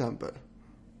brevet till exempel?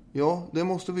 Ja, det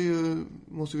måste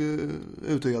vi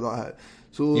utreda här.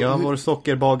 Så ja, vår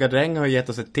sockerbagardräng har gett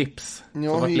oss ett tips.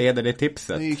 Ja, så vart leder det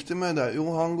tipset? Hur gick det med det där?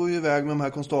 Jo, han går ju iväg med de här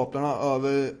konstaplarna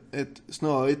över ett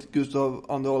snörigt Gustav II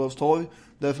Adolfs torg.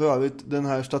 Där för övrigt den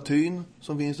här statyn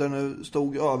som finns där nu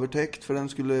stod övertäckt. För den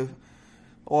skulle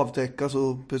avtäckas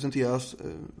och presenteras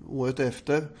året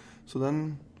efter. Så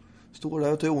den står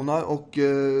där och tronar. Och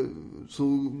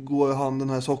så går han, den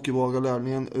här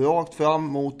sockerbagarlärlingen, rakt fram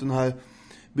mot den här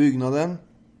byggnaden.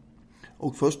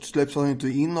 Och först släpps han inte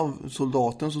in av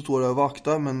soldaten som står där och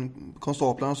vaktar. Men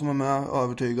konstaplarna som är med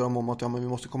övertygar om att men vi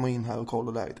måste komma in här och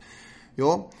kolla läget.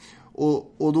 Ja,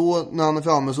 och då när han är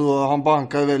framme så han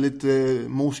bankar väldigt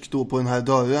morskt då på den här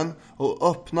dörren. Och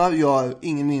öppnar gör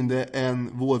ingen mindre än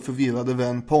vår förvirrade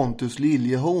vän Pontus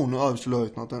Liljehorn,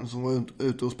 överstelöjtnanten som var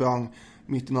ute och sprang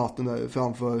mitt i natten där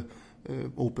framför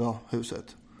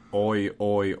operahuset. Oj,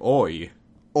 oj, oj.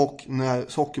 Och när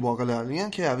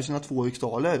sockerbagarlärlingen kräver sina 2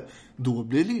 riksdaler, då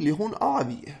blir Liljehorn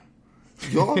arg.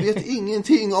 Jag vet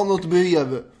ingenting om något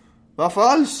brev. Vad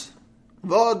falskt?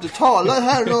 Vad talar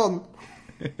här om?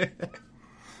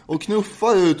 Och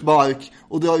knuffar ut Bark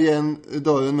och drar igen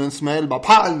dörren med en smäll. Bara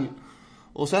pang!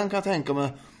 Och sen kan jag tänka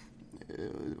mig,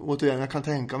 återigen,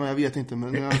 jag vet inte,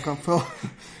 men jag kan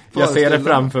jag ser det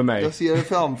framför mig. Jag ser det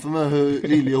framför mig hur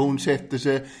Liljehorn sätter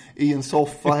sig i en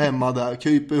soffa hemma där,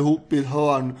 kryper ihop i ett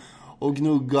hörn och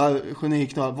gnuggar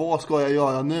geniknarna. Vad ska jag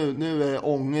göra nu? Nu är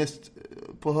ångest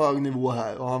på hög nivå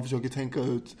här och han försöker tänka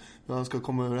ut hur han ska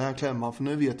komma ur den här klämman. För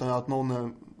nu vet han att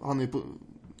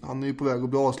han är ju på väg att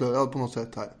bli avslöjad på något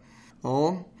sätt här.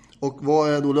 Ja, och vad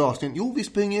är då lösningen? Jo, vi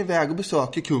springer iväg och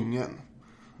besöker kungen.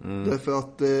 Därför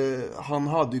att han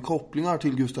hade ju kopplingar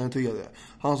till Gustav III.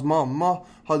 Hans mamma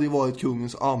hade ju varit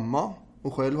kungens amma.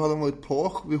 Och själv hade han varit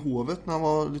page vid hovet när han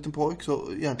var en liten pojk. Så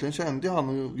egentligen kände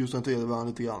han och Gustav III varandra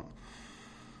lite grann.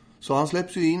 Så han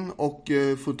släpps ju in och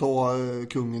får ta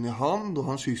kungen i hand. Och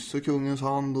han kysser kungens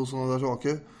hand och sådana där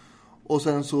saker. Och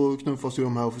sen så knuffas ju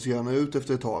de här officerarna ut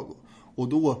efter ett tag. Och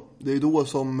det är då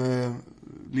som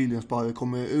Liljensparre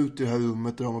kommer ut i det här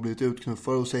rummet där de har blivit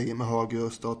utknuffade och säger med hög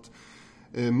röst att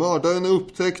mördaren är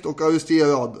upptäckt och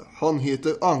arresterad. Han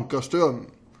heter Ankarström.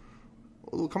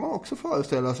 Och då kan man också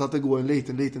föreställa sig att det går en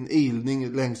liten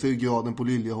ilning längs ryggraden på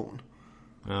Liljehorn.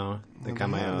 Ja, det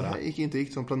kan man göra. Det här gick inte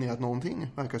riktigt som planerat någonting,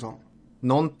 verkar som.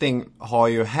 Någonting har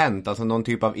ju hänt, alltså någon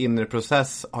typ av inre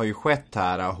process har ju skett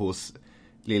här hos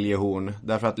Liljehorn.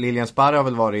 Därför att Liljensparre har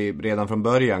väl varit redan från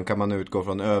början, kan man utgå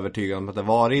från, övertygad om att det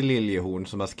var Liljehorn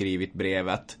som har skrivit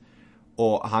brevet.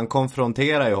 Och han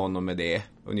konfronterar ju honom med det.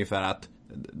 Ungefär att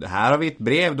det här har vi ett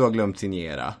brev du har glömt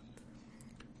signera.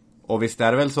 Och visst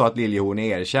är det väl så att Liljehorn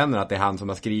erkänner att det är han som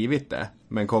har skrivit det.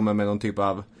 Men kommer med någon typ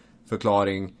av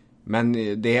förklaring. Men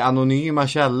det är anonyma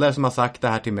källor som har sagt det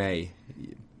här till mig.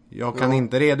 Jag kan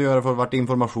inte redogöra för vart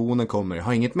informationen kommer. Jag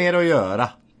har inget mer att göra.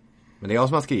 Men det är jag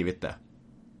som har skrivit det.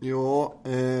 Ja,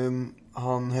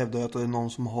 han hävdar att det är någon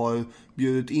som har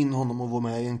bjudit in honom att vara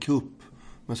med i en kupp.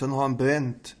 Men sen har han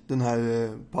bränt den här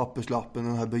papperslappen,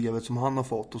 den här brevet som han har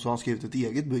fått. Och så har han skrivit ett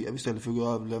eget brev istället för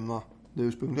att överlämna det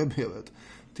ursprungliga brevet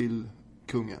till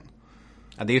kungen.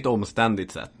 Ja, det är ett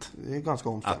omständigt sätt. Det är ganska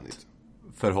omständigt.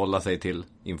 Att förhålla sig till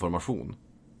information.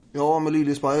 Ja, men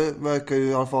Liljensparre verkar ju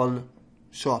i alla fall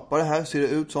köpa det här, ser det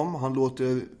ut som. Han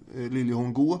låter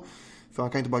Liljehorn gå. För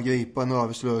han kan inte bara gripa en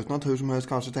överstelöjtnant hur som helst,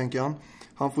 kanske, tänker han.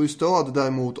 Han får ju stöd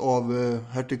däremot av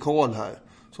hertig Karl här.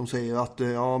 Som säger att,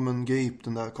 ja men grip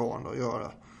den där karln och gör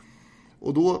det.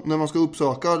 Och då, när man ska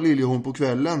uppsöka Liljehorn på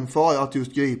kvällen för att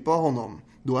just gripa honom,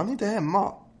 då är han inte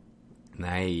hemma.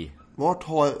 Nej. Vart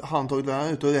har han tagit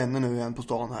vägen ut och ränner nu igen på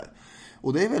stan här?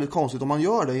 Och det är väldigt konstigt om man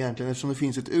gör det egentligen, eftersom det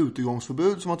finns ett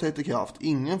utegångsförbud som har trätt i kraft.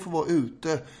 Ingen får vara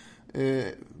ute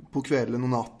på kvällen och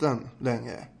natten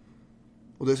längre.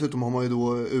 Och dessutom har man ju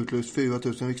då utlyst 4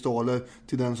 000 riksdaler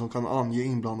till den som kan ange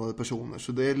inblandade personer.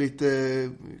 Så det är lite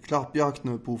klappjakt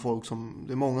nu på folk som...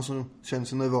 Det är många som känner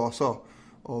sig nervösa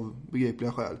av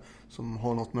begripliga skäl som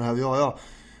har något med det här att göra.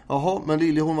 Jaha, men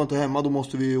Liljehorn var inte hemma, då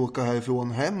måste vi åka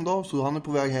härifrån hem då. Så han är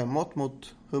på väg hemåt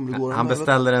mot Humlegården. Han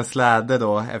beställer en släde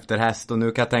då efter häst och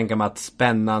nu kan jag tänka mig att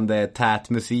spännande tät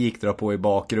musik drar på i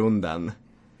bakgrunden.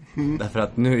 Därför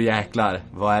att nu jäklar,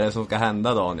 vad är det som ska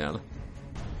hända, Daniel?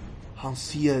 Han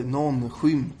ser någon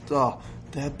skymta.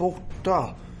 Där borta,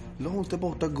 långt där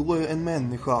borta går en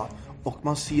människa. Och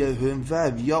man ser hur en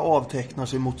värja avtecknar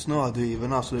sig mot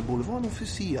snödrivorna. Så det borde vara en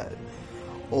officer.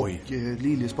 Och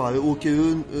Liljensparre åker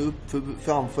upp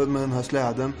framför med den här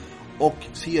släden. Och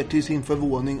ser till sin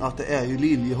förvåning att det är ju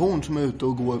Liljehorn som är ute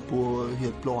och går på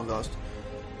helt planlöst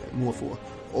måfå.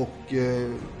 Och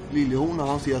Liljehorn, när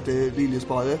han ser att det är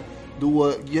Liljesparre,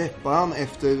 då greppar han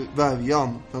efter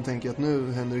värjan. För han tänker att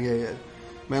nu händer det grejer.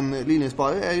 Men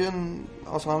Liljesparre är ju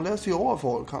han läser ju av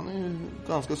folk. Han är ju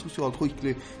ganska socialt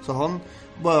skicklig. Så han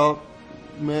bara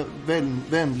med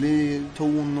vänlig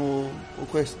ton och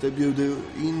gester bjuder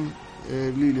in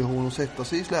Liljehorn och sätta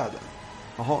sig i släden.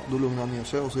 Jaha, då lugnar han ner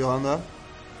sig och så gör han det.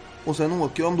 Och sen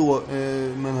åker de då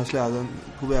med den här släden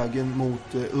på vägen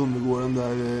mot Humlegården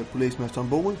där polismästaren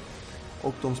bor.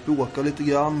 Och de språkar lite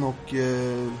grann och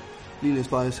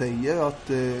Liljesparre säger att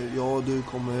du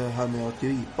kommer här med att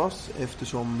gripas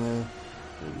eftersom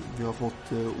vi har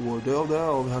fått order av det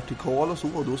av hertig Karl och så.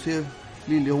 Och då ser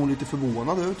Liljehorn lite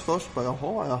förvånad ut först. Bara,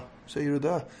 jaha, ja, säger du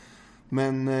det?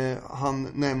 Men han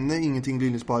nämner ingenting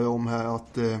Liljesparre om här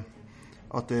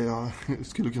att det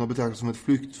skulle kunna betraktas som ett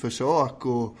flyktförsök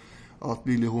och att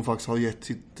Liljehorn faktiskt har gett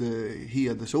sitt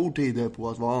hedersord tidigare på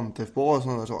att vara anträffbar och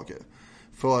sådana där saker.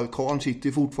 För Karl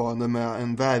sitter fortfarande med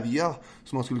en värja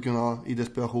som man skulle kunna i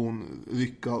desperation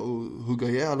rycka och hugga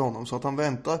ihjäl honom. Så att han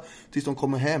väntar tills de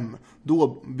kommer hem.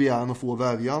 Då begär han att få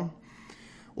värjan.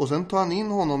 Och sen tar han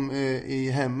in honom i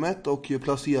hemmet och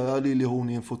placerar Liljehorn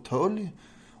i en fåtölj.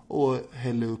 Och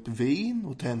häller upp vin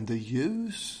och tänder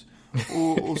ljus.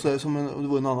 Och så det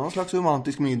var en annan slags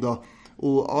romantisk middag.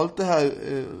 Och allt det här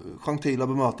gentila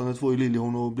bemötandet får ju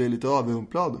Liljehorn att bli lite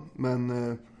överrumplad.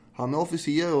 Men han är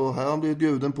officer och här har han blivit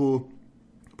bjuden på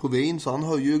vin. Så han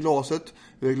höjer ju glaset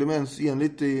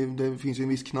reglementsenligt. Det finns en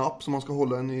viss knapp som man ska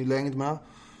hålla en i längd med.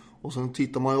 Och sen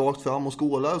tittar man rakt fram och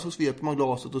skålar. Och så sveper man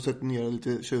glaset och sätter ner det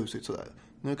lite tjusigt sådär.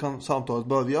 Nu kan samtalet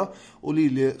börja. Och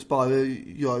Liljesparre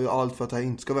gör ju allt för att det här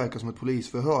inte ska verka som ett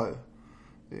polisförhör.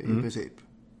 I princip.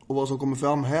 Och vad som kommer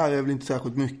fram här är väl inte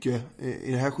särskilt mycket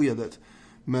i det här skedet.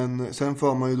 Men sen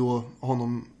får man ju då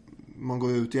honom, man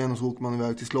går ut igen och så åker man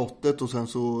iväg till slottet. Och sen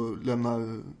så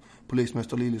lämnar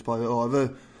polismästare Liljesparre över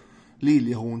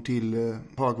Liljehorn till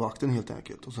högvakten helt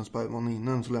enkelt. Och sen spärrar man in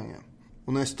den så länge.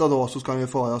 Och nästa dag så ska han ju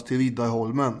föras till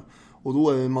Riddarholmen. Och då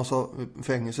är det en massa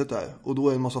fängelset där. Och då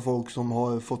är det en massa folk som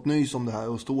har fått nys om det här.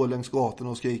 Och står längs gatan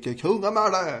och skriker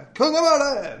kungamördare!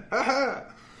 Kungamördare!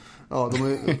 Ja,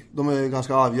 de är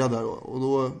ganska arga där. Och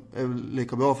då är det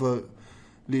lika bra för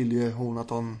Liljehorn att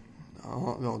han...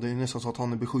 Ja, det är nästan så att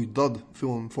han är beskyddad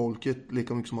från folket.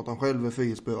 Lika mycket som att han själv är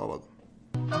frihetsberövad.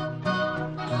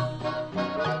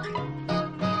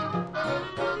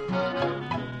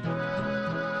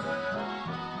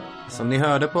 Som ni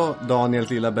hörde på Daniels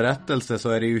lilla berättelse så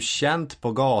är det ju känt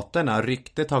på gatorna.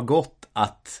 Ryktet har gått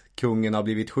att kungen har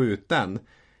blivit skjuten.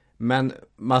 Men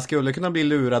man skulle kunna bli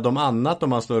lurad om annat om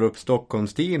man slår upp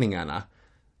Stockholmstidningarna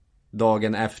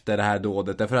dagen efter det här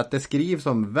dådet. Därför att det skrivs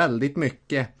om väldigt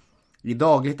mycket. I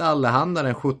Dagligt Allehanda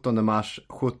den 17 mars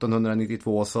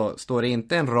 1792 så står det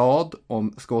inte en rad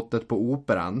om skottet på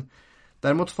Operan.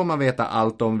 Däremot får man veta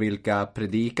allt om vilka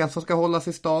predikan som ska hållas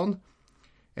i stan.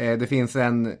 Det finns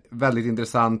en väldigt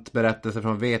intressant berättelse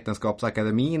från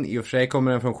Vetenskapsakademin. I och för sig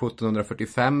kommer den från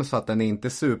 1745 så att den är inte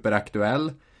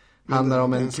superaktuell. Handlar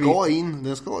om den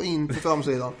ska in på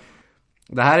framsidan.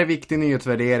 Det här är viktig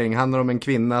nyhetsvärdering. Handlar om en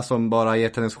kvinna som bara har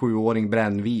gett hennes 7-åring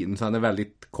brännvin. Så han är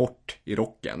väldigt kort i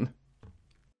rocken.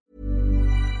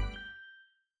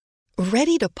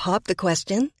 Ready to pop the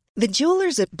question? The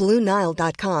jewelers at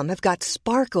BlueNile.com have got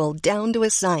sparkle down to a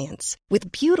science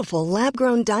with beautiful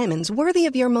lab-grown diamonds worthy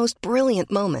of your most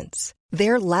brilliant moments.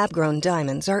 Their lab-grown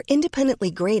diamonds are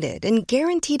independently graded and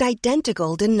guaranteed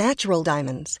identical to natural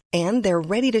diamonds. And they're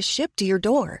ready to ship to your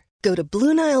door. Go to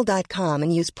BlueNile.com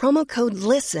and use promo code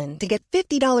LISTEN to get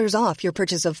 $50 off your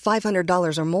purchase of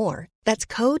 $500 or more. That's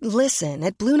code LISTEN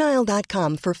at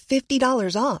BlueNile.com for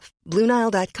 $50 off.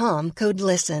 BlueNile.com, code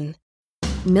LISTEN.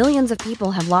 Millions of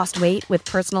people have lost weight with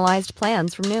personalized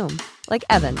plans from Noom. Like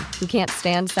Evan, who can't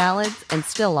stand salads and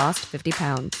still lost 50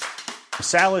 pounds.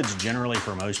 Salads generally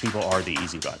for most people are the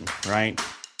easy button, right?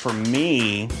 For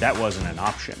me, that wasn't an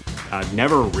option. I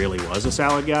never really was a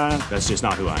salad guy. That's just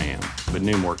not who I am. But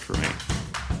Noom worked for me.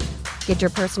 Get your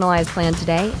personalized plan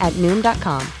today at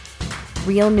Noom.com.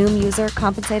 Real Noom user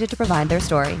compensated to provide their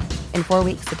story. In 4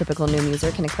 weeks, the typical Noom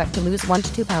user can expect to lose 1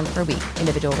 to 2 pounds per week.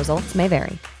 Individual results may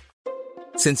vary.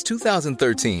 Since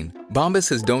 2013, Bombas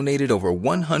has donated over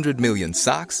 100 million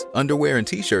socks, underwear, and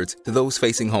T-shirts to those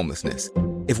facing homelessness.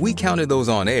 If we counted those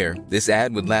on air, this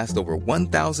ad would last over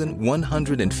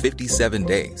 1,157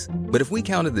 days. But if we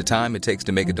counted the time it takes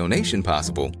to make a donation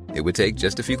possible, it would take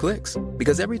just a few clicks.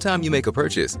 Because every time you make a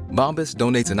purchase, Bombas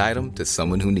donates an item to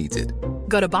someone who needs it.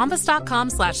 Go to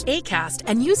bombas.com/ACAST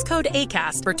and use code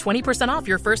ACAST for 20% off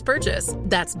your first purchase.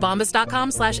 That's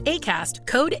bombas.com/ACAST,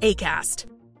 code ACAST.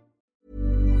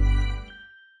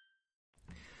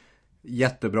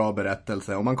 Jättebra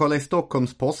berättelse. Om man kollar i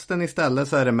Stockholmsposten istället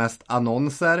så är det mest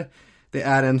annonser. Det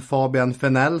är en Fabian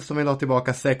Fennell som vill ha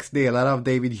tillbaka 6 delar av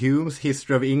David Humes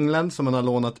History of England som han har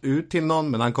lånat ut till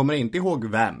någon, men han kommer inte ihåg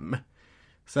vem.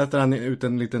 Sätter han ut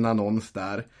en liten annons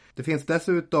där. Det finns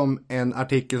dessutom en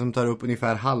artikel som tar upp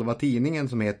ungefär halva tidningen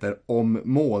som heter Om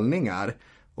målningar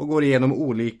och går igenom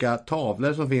olika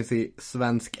tavlor som finns i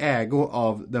svensk ägo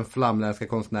av den flamländska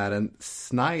konstnären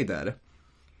Snyder.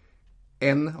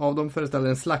 En av dem föreställer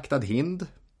en slaktad hind,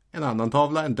 en annan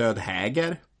tavla en död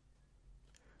häger.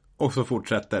 Och så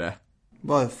fortsätter det.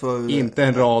 Varför? Inte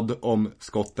en rad om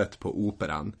skottet på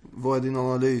operan. Vad är din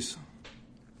analys?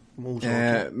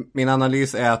 Min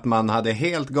analys är att man hade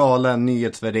helt galen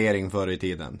nyhetsvärdering förr i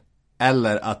tiden.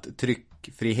 Eller att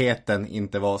tryckfriheten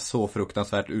inte var så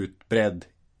fruktansvärt utbredd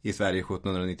i Sverige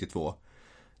 1792.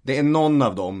 Det är någon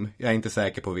av dem, jag är inte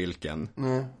säker på vilken.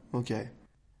 Nej, okej.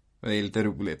 Men det är lite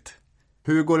roligt.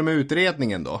 Hur går det med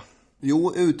utredningen då?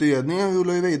 Jo, utredningen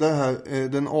rullar ju vidare här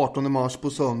den 18 mars på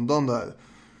söndagen där.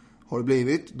 Har det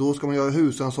blivit. Då ska man göra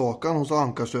husrannsakan hos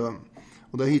Ankarström.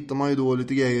 Och där hittar man ju då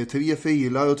lite grejer. 3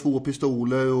 filar och 2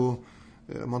 pistoler. Och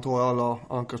man tar alla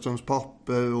Ankarströms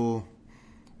papper. Och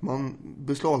man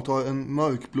beslagtar en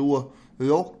mörkblå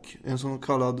rock. En så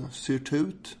kallad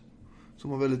syrtut.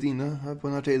 Som var väldigt inne här på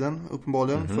den här tiden.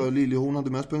 Uppenbarligen. För Liljehorn hade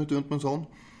mest sprungit runt med en sån.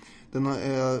 Den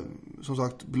är som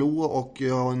sagt blå och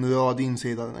har en röd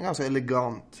insida. Den är ganska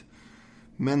elegant.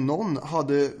 Men någon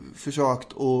hade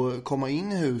försökt att komma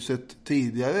in i huset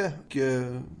tidigare och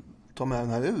ta med den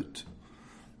här ut.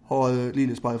 Har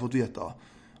Liljesberg fått veta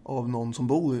av någon som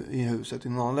bor i huset i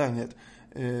en annan lägenhet.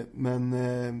 Men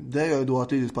det gör ju då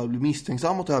att Liljesberg blir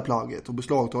misstänksam mot det här plagget och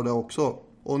beslagtar det också.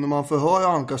 Och när man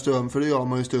förhör Ankarström, för det gör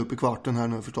man ju stup i kvarten här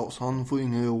nu förstås. Han får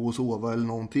ingen ro att sova eller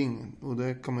någonting. Och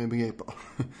det kan man ju begripa.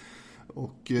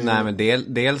 Och, nej, men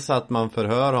dels att man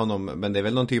förhör honom, men det är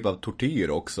väl någon typ av tortyr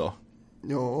också.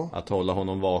 Ja. Att hålla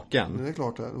honom vaken. Det är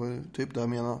klart det var typ det jag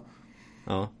menar.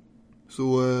 Ja.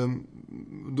 Så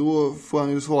då får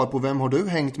han ju svara på vem har du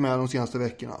hängt med de senaste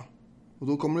veckorna? Och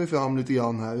då kommer det fram lite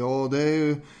grann här. Ja, det är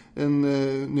ju en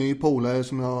ny polare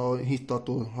som jag har hittat.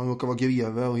 Och han råkar vara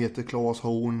greve och heter Claes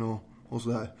Horn och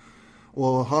sådär.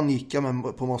 Och han gick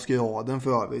med på maskeraden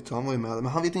för övrigt. Så han var ju med. Men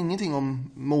han vet ingenting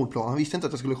om mordplanen. Han visste inte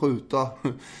att jag skulle skjuta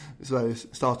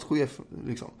Sveriges statschef.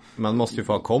 Liksom. Man måste ju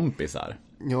få ha kompisar.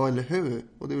 Ja, eller hur?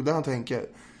 Och det är det han tänker.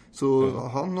 Så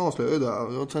han avslöjar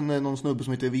det. Och sen är det någon snubbe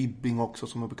som heter Wibbing också.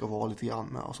 Som jag brukar vara lite grann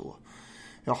med och så.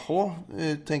 Jaha,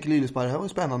 tänker Liljesberg. Det här var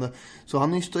spännande. Så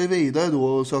han nystar vidare då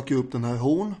och söker upp den här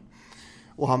Horn.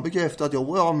 Och han bekräftar att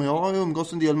men jag har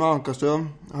umgåtts en del med Ankarström.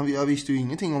 Jag visste ju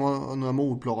ingenting om några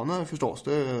mordplaner förstås.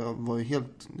 Det var ju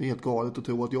helt galet att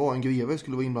tro att jag, en greve,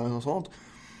 skulle vara inblandad i något sånt.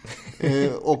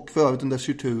 Och för övrigt den där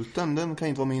syrtuten, den kan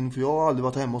inte vara min, för jag har aldrig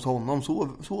varit hemma hos honom.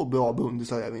 Så bra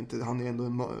bundis är vi inte. Han är ändå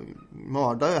en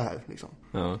mördare här liksom.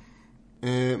 Ja.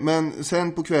 Men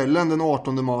sen på kvällen den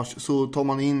 18 mars så tar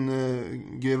man in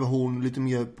greve Horn lite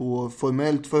mer på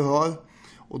formellt förhör.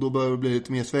 Och då börjar det bli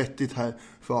lite mer svettigt här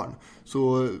för han.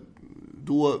 Så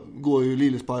då går ju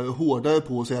Liljesberg hårdare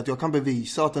på att säga att jag kan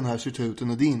bevisa att den här syrtuten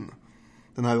är din.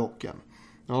 Den här rocken.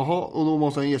 Jaha, och då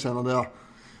måste han erkänna det.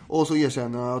 Och så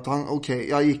erkänner jag att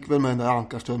jag gick väl med den där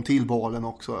Ankarström till balen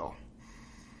också, ja.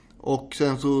 Och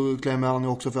sen så klämmer han ju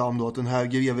också fram då att den här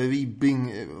greve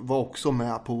Wibbing var också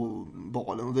med på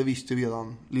balen. Och det visste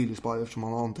redan Liljesberg eftersom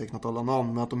han har antecknat alla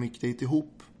namn. Men att de gick dit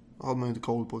ihop hade man ju inte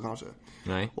koll på kanske.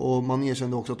 Nej. Och man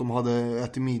erkände också att de hade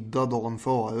ätit middag dagen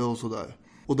före och sådär.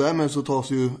 Och därmed så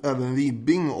tas ju även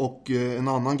Wibbing och en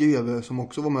annan greve som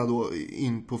också var med då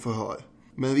in på förhör.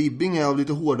 Men Wibbing är av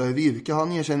lite hårdare virke.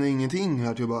 Han erkänner ingenting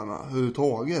här till att börja med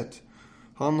överhuvudtaget.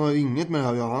 Han har inget med det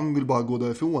här. Han vill bara gå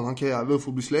därifrån. Han kräver att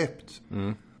få bli släppt.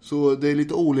 Mm. Så det är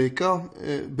lite olika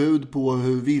bud på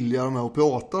hur villiga de är att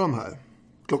prata de här.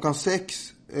 Klockan 6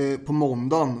 på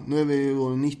måndagen, nu är vi ju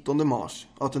den 19 mars.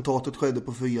 Attentatet skedde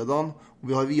på fredagen. Och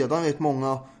vi har redan rätt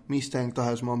många misstänkta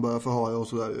här som man börjar förhöra och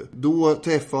sådär. Då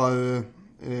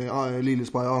träffar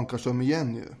Liljesberg Ankarström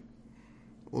igen ju.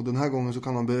 Och den här gången så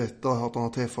kan han berätta att han har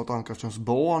träffat Ankarströms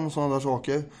barn och sådana där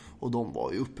saker. Och de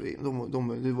var ju upprivna.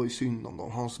 Det var ju synd om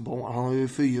dem. Hans barn. Han har ju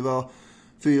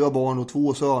fyra barn och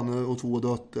 2 söner och 2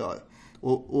 döttrar.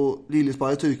 Och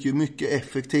Liljesberg tycker ju mycket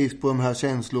effektivt på de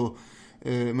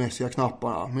här mässiga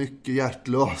knapparna. Mycket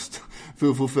hjärtlöst för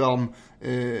att få fram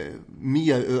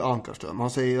mer ur Ankarström. Han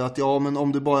säger att men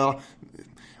om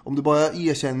du bara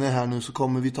erkänner här nu så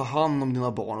kommer vi ta hand om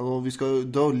dina barn. Och vi ska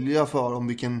dölja för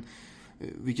dem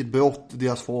vilket brott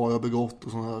deras far har begått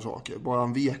och sådana här saker. Bara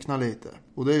han veknar lite.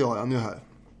 Och det gör han ju här.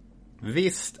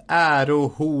 Visst är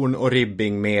Horn och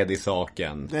Ribbing med i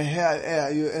saken. Det här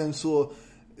är ju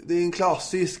det är en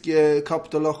klassisk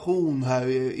kapitulation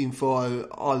här inför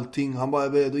allting. Han bara är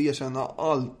beredd att erkänna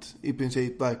allt i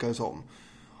princip, verkar det som.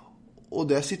 Och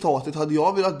det citatet hade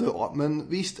jag velat dra. Men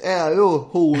visst är ju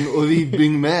Horn och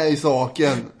Ribbing med i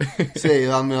saken,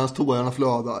 säger han medan tårarna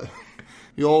flödar.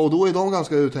 Ja, och då är de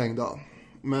ganska uthängda.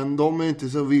 Men de är inte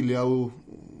så villiga att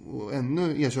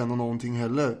ännu erkänna någonting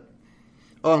heller.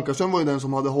 Ankarström var ju den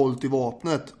som hade hållit i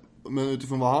vapnet. Men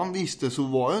utifrån vad han visste så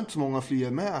var det inte så många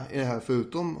fler med i det här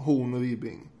förutom Horn och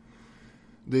Ribbing.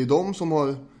 Det är de som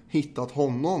har hittat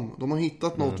honom. De har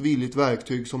hittat något villigt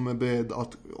verktyg som är beredd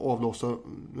att avlossa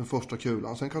den första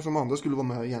kulan. Sen kanske de andra skulle vara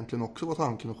med egentligen också, var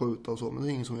tanken att skjuta och så. Men det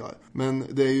är ingen som gör. Men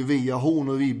det är ju via Horn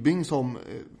och Ribbing som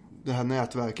det här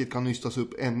nätverket kan nystas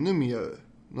upp ännu mer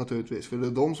naturligtvis. För det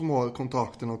är de som har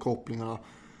kontakterna och kopplingarna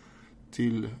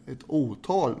till ett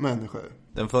otal människor.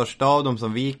 Den första av dem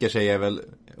som viker sig är väl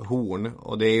Horn.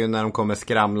 Och det är ju när de kommer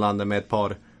skramlande med ett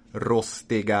par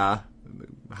rostiga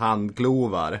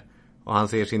handklovar. Och han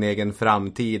ser sin egen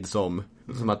framtid som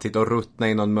att sitta och ruttna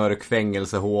i någon mörk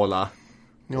fängelsehåla.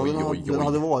 Ja, den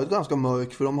hade varit ganska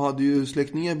mörk. För de hade ju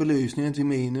släckt ner belysningen till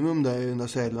minimum där i den där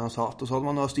cellen han satt. Och så hade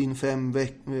man haft in 5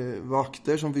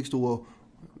 vakter som fick stå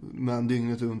med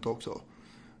dygnet runt också.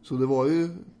 Så det var ju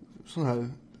sån här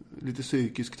lite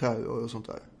psykisk terror och sånt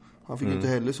där. Han fick inte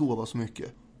heller sova så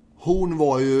mycket. Horn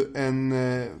var ju en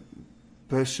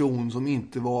person som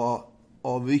inte var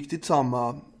av riktigt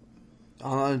samma...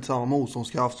 Han hade inte samma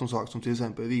motståndskraft som sagt som till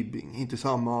exempel Ribbing. Inte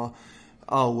samma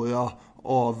aura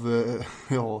av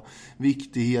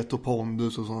viktighet och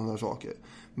pondus och sådana där saker.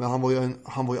 Men han var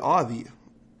ju arg.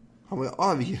 Han var ju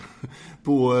arg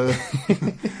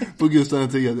på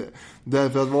Gustav III.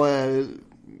 Därför att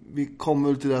vi kommer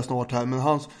väl till det snart här,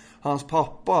 men hans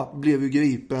pappa blev ju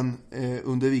gripen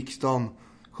under riksdagen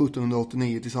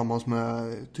 1789 tillsammans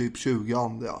med typ 20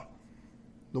 andra.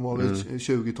 De var väl ett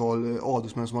 20-tal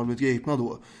adelsmän som hade blivit gripna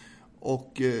då.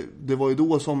 Och det var ju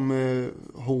då som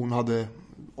Horn hade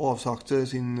avsagt sig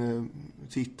sin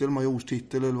titel,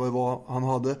 majorstitel eller vad det var han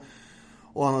hade.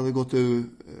 Och han hade gått ur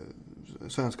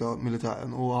svenska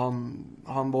militären. Och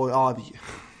han var ju arg.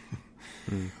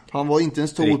 Han var inte en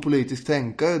stor politisk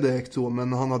tänkare direkt så,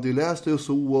 men han hade ju läst det och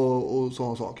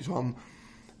sådana saker. Så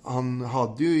han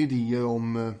hade ju idéer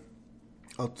om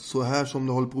att så här som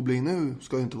det håller på att bli nu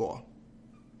ska det inte vara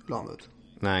landet.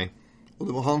 Nej. Och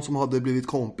det var han som hade blivit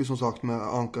kompis som sagt med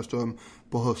Ankarström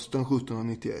på hösten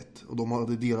 1791. Och de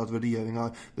hade delat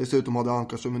värderingar. Dessutom hade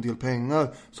Ankarström en del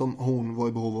pengar som hon var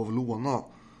i behov av att låna.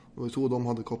 Det var så de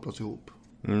hade kopplats ihop.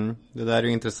 Det där är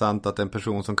ju intressant att en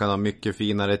person som kan ha mycket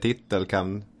finare titel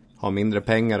kan ha mindre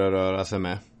pengar att röra sig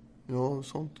med. Ja,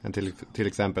 sånt. Än till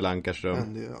exempel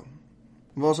Ankarström. Ja.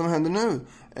 Vad som händer nu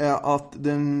är att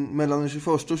mellan den 21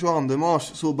 och 22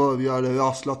 mars så börjar det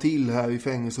rassla till här i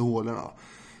fängelsehålorna.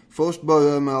 Först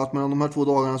börjar det med att mellan de här 2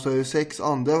 dagarna så är det 6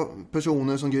 andra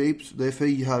personer som grips. Det är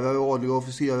friherrar och adliga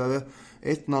officerare.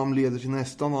 Ett namn leder till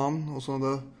nästa namn och sådana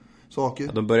där saker.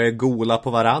 Ja, de börjar gola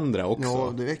på varandra också.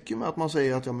 Ja, det räcker med att man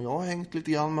säger att jag har hängt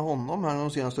lite grann med honom här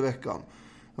den senaste veckan.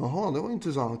 Jaha, det var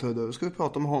intressant. Då ska vi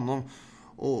prata med honom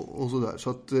och sådär. Så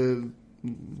att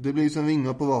det blir som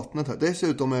vingar på vattnet här.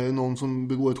 Dessutom är det någon som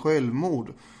begår ett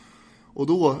självmord. Och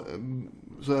då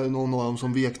så är det någon av dem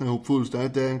som veknar ihop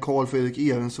fullständigt. Det är en Carl Fredrik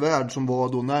Ehrensvärd som var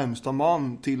då närmsta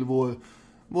man till vår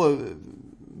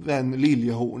vän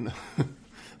Liljehorn.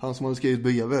 Han som hade skrivit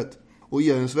brevet. Och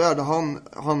Ehrensvärd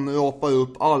han rapar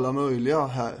upp alla möjliga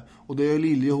här. Och det är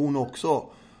Liljehorn också.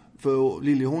 För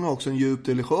Liljehorn är också en djupt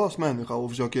religiös människa och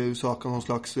försöker söka någon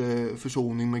slags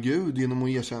försoning med Gud genom att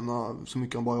erkänna så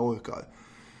mycket han bara orkar.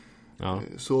 Ja.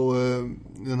 Så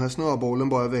den här snöbollen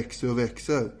bara växer och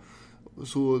växer.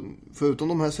 Så förutom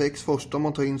de här 6 första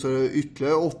man tar in så är det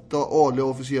ytterligare 8 adliga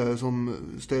officerare som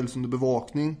ställs under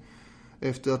bevakning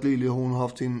efter att Liljehorn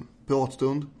haft sin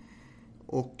pratstund.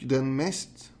 Och den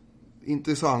mest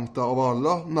intressanta av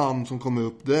alla namn som kommer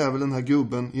upp, det är väl den här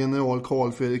gubben, general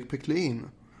Carl Fredrik Peklin.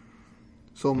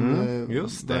 Som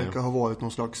verkar ha varit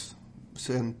någon slags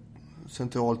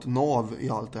centralt nav i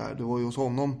allt det här. Det var ju hos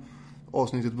honom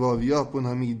avsnittet började på den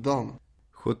här middagen.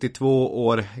 72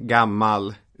 år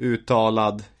gammal,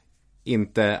 uttalad,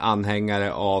 inte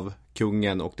anhängare av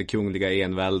kungen och det kungliga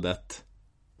enväldet.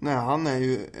 Nej, han är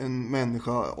ju en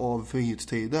människa av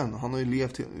frihetstiden. Han har ju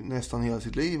levt nästan hela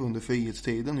sitt liv under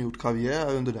frihetstiden och gjort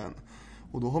karriär under den.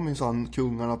 Och då har minsann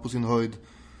kungarna på sin höjd,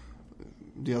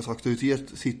 deras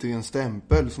auktoritet sitter i en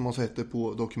stämpel som man sätter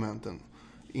på dokumenten.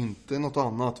 Inte något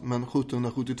annat. Men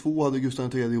 1772 hade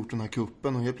Gustav III gjort den här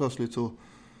kuppen och helt plötsligt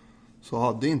så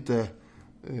hade inte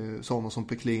sådana som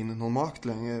Peklin någon makt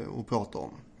längre att prata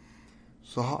om.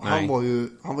 Så han var ju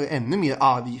ännu mer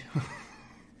arg.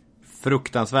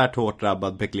 Fruktansvärt hårt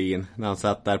drabbad Peklin när han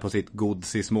satt där på sitt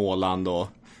gods i Småland och...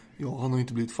 Ja, han har ju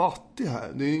inte blivit fattig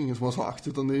här. Det är ingen som har sagt,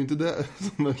 utan det är inte det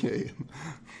som är grejen.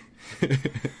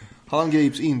 Han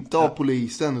grips inte av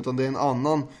polisen, utan det är en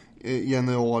annan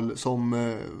general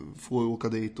som får åka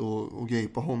dit och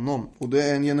gripa honom. Och det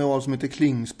är en general som heter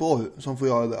Klingspor som får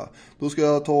göra det. Då ska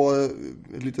jag ta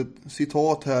ett litet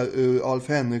citat här ur Alf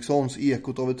Henrikssons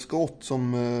Ekot av ett skott,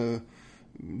 som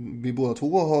vi båda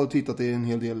två har tittat i en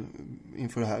hel del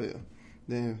inför det här.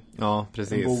 Det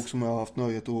är en bok som jag har haft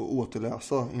nöjet att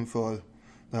återläsa inför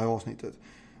det här avsnittet.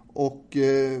 Och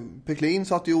Peklin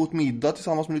satt ju åt middag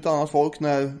tillsammans med lite annat folk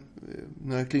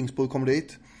när Klingspor kom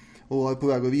dit och är på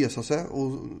väg att visa sig,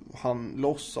 och han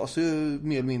låtsas ju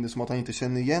mer eller mindre som att han inte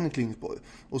känner igen Klingspor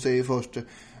och säger först: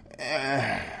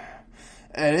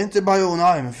 är det inte baron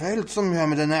Armfelt som gör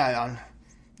med den äran?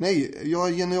 Nej, jag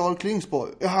är general Klingspor.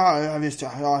 Ja, visst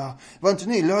ja. Var inte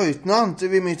ni löjtnant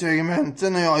vid mitt regemente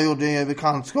när jag gjorde er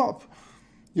bekantskap?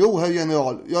 Jo, herr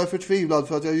general, jag är förtvivlad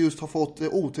för att jag just har fått det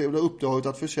otrevliga uppdraget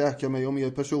att försäkra mig om er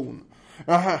person.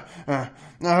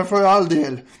 Nej, för all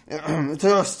del.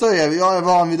 Trösta er, jag är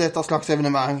van vid detta slags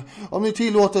evenemang. Om ni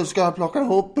tillåter ska jag plocka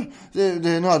ihop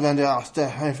det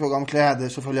nödvändigaste. I fråga om kläder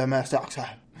så följer jag med strax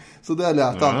här. Så där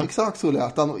lät han, exakt så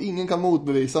lät han, och ingen kan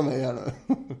motbevisa mig här nu.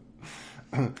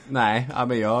 Nej,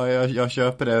 men jag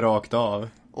köper det rakt av.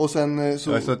 Och sen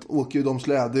så åker ju de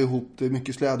släder ihop. Det är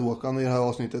mycket slädåkande i det här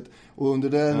avsnittet. Och under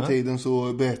den tiden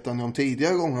så berättar ni om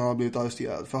tidigare gånger han har blivit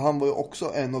arresterad. För han var ju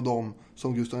också en av dem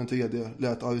som Gustav III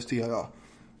lät arrestera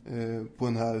på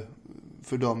den här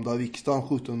fördömda riksdagen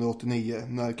 1789,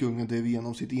 när kungen drev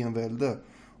igenom sitt envälde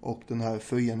och den här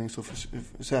förenings- och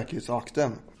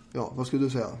säkerhetsakten. Ja, vad skulle du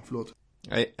säga? Förlåt.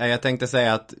 Jag tänkte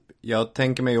säga att jag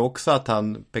tänker mig också att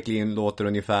Peklin låter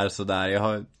ungefär så där. Jag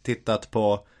har tittat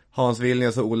på Hans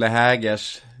Vilnius och Olle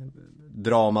Hägers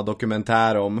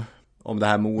dramadokumentär om det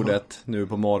här mordet nu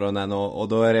på morgonen, och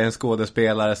då är det en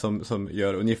skådespelare som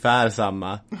gör ungefär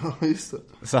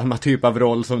samma typ av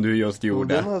roll som du just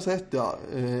gjorde. Den har jag sett, ja.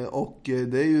 Och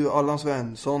det är ju Allan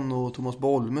Svensson och Thomas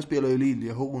Bolme spelar ju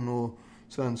Liljehorn, och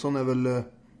Svensson är väl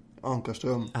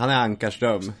Ankarström. Han är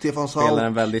Ankarström. Stefan Sauk spelar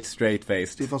en väldigt straight-faced.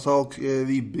 Stefan Sauk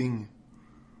Wibbing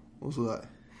och sådär.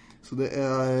 Så det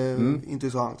är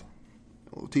intressant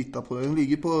att titta på det. Den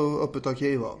ligger på Öppet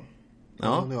arkiv, va?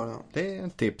 Ja, det är en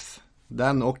tips.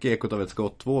 Den och Ekot av ett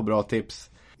skott, 2 bra tips.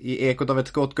 I Ekot av ett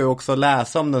skott går ju också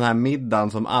läsa om den här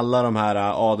middagen som alla de här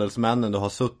adelsmännen då har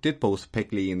suttit på hos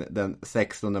Peklin den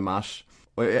 16 mars.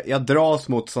 Och jag dras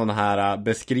mot sådana här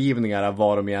beskrivningar av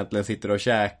vad de egentligen sitter och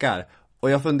käkar. Och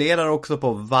jag funderar också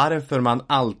på varför man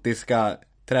alltid ska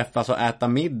träffas och äta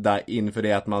middag inför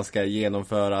det att man ska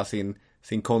genomföra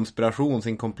sin konspiration,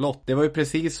 sin komplott. Det var ju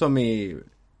precis som i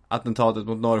attentatet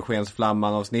mot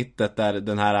Norrskensflamman-avsnittet,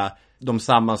 där de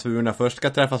sammansvurna först ska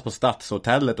träffas på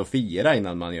Stadshotellet och fira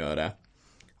innan man gör det.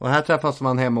 Och här träffas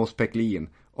man hemma hos Peklin.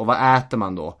 Och vad äter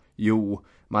man då? Jo,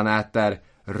 man äter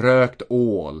rökt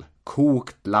ål,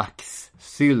 kokt lax,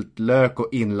 syltlök och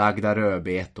inlagda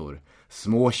rödbetor,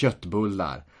 små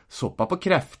köttbullar, soppa på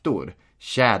kräftor,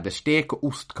 tjäderstek och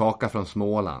ostkaka från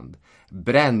Småland,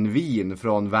 brännvin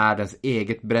från världens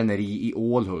eget bränneri i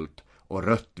Ålhult och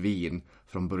rött vin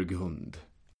från Burgund.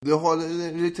 Du har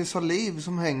lite saliv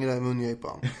som hänger där i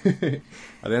mungipan.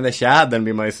 Ja, den där tjädern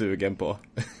blir man ju sugen på.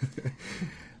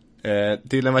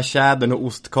 Tydligen var tjädern och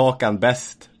ostkakan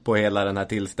bäst på hela den här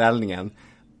tillställningen.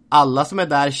 Alla som är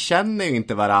där känner ju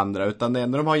inte varandra, utan det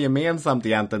enda de har gemensamt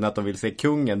egentligen är att de vill se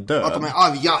kungen död. Att de är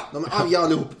arga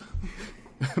allihop.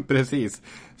 Precis.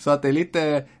 Så att det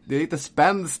är lite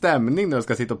spänd stämning när de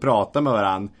ska sitta och prata med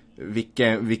varandra.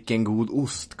 Vilken god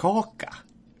ostkaka.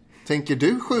 Tänker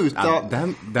du skjuta? Ja,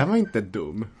 den var inte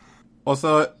dum. Och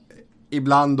så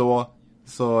ibland då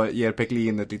så ger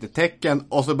Peklin ett litet tecken,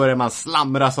 och så börjar man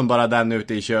slamra som bara den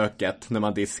ute i köket när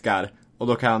man diskar. Och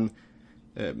då kan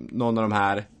någon av de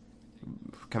här,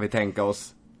 kan vi tänka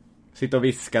oss, sitta och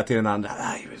viska till den andra.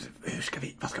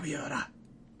 Vad ska vi göra?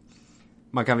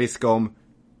 Man kan viska om,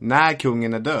 när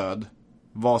kungen är död,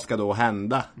 vad ska då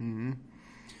hända?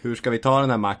 Hur ska vi ta den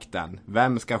här makten?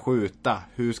 Vem ska skjuta?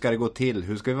 Hur ska det gå till?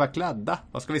 Hur ska vi vara klädda?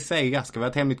 Vad ska vi säga? Ska vi ha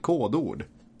ett hemligt kodord?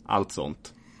 Allt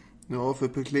sånt. Ja, för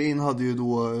Peklin hade ju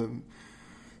då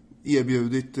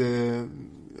erbjudit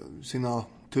sina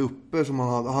trupper som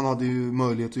han hade ju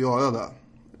möjlighet att göra det.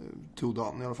 Trodde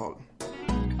han i alla fall.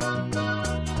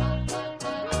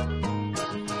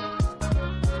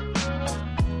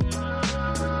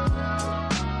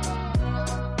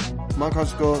 Man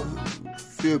kanske ska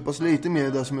fördjupas lite mer i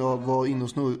det som jag var inne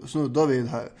och snudda vid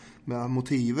här med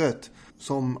motivet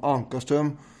som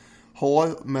Ankarström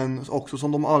har, men också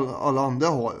som de alla andra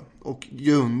har. Och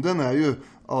grunden är ju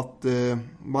att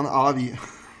man är arg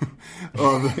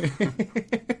över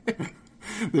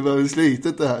det var väl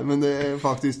slitet det här, men det är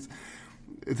faktiskt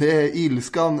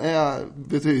ilskan är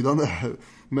betydande här.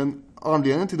 Men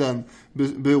anledningen till den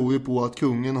beror ju på att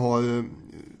kungen har,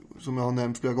 som jag har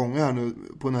nämnt flera gånger här nu,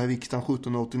 på den här riksdagen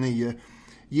 1789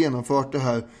 genomfört det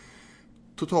här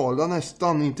totala,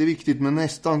 nästan, inte riktigt, men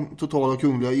nästan totala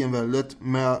kungliga enväldet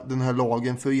med den här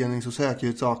lagen, förenings- och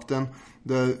säkerhetsakten,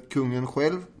 där kungen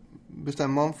själv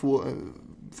bestämmer man får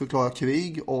förklara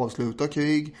krig, avsluta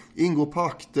krig, ingå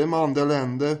pakter med andra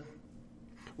länder,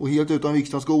 och helt utan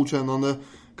riksdagens godkännande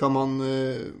kan man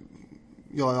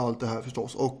göra allt det här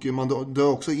förstås. Och man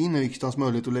drar också in i riksdagens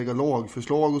möjlighet att lägga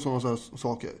lagförslag och sådana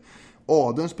saker.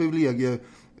 Adelns privilegier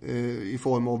i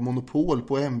form av monopol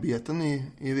på ämbeten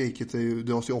i riket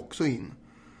dras ju också in.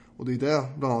 Och det är det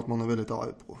bland annat man är väldigt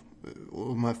arg på. Och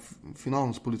de här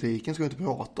finanspolitiken ska vi inte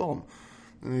prata om.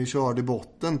 Den är körd i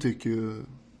botten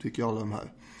tycker alla de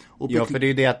här. Ja, för det är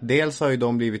ju det att dels har ju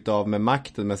de blivit av med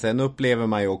makten, men sen upplever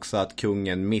man ju också att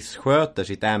kungen missköter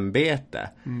sitt ämbete.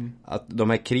 Att de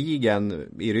här krigen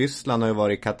i Ryssland har ju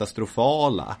varit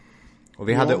katastrofala. Och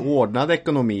vi hade ordnad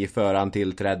ekonomi för han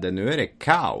tillträdde, nu är det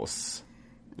kaos.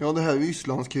 Ja, det här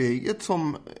Rysslandskriget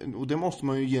som, och det måste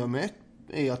man ju ge med,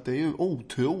 är att det är ju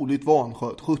otroligt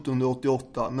vanskött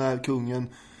 1788 när kungen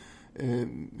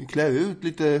klär ut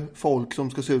lite folk som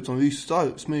ska se ut som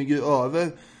ryssar, smyger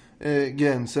över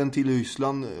gränsen till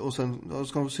Ryssland och sen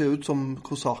ska de se ut som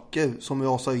kosacker som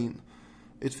rasar in.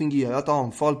 Ett fingerat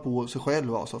anfall på sig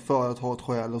själv alltså, för att ha ett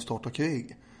skäl att starta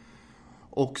krig.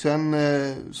 Och sen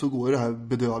så går det här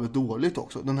bedrövligt dåligt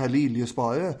också. Den här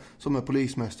Liljesparre som är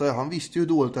polismästare, han visste ju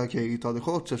dåligt det här kriget hade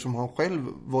skötts, eftersom han själv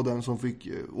var den som fick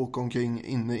åka omkring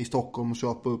inne i Stockholm och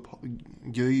köpa upp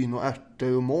gryn och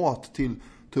ärtor och mat till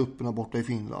trupperna borta i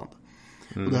Finland.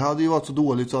 Och det hade ju varit så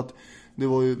dåligt så att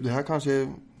det här kanske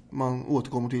man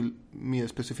återkommer till mer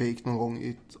specifikt någon gång i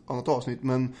ett annat avsnitt,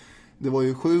 men det var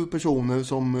ju 7 personer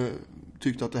som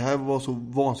tyckte att det här var så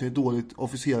vansinnigt dåligt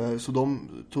officerare, så de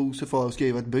tog sig för att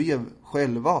skriva ett brev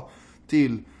själva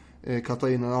till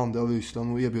Katarina II av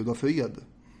Ryssland och erbjuda fred.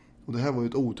 Och det här var ju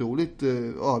ett otroligt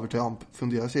övertramp från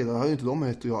deras sida. Det har ju inte de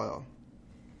rätt att göra.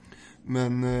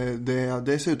 Men det är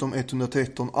dessutom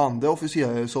 113 andra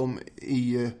officerare som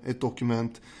i ett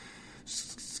dokument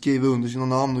skriver under sina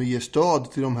namn och ger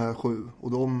stöd till de här 7.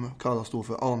 Och de kallas då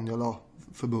för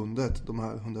Anjala-förbundet, de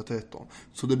här 113.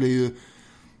 Så det blir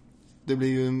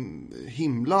ju en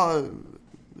himla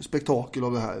spektakel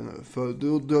av det här nu. För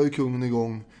då drar ju kungen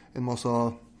igång en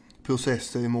massa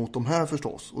processer emot de här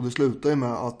förstås. Och det slutar ju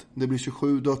med att det blir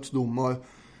 27 dödsdomar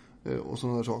och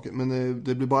sådana där saker. Men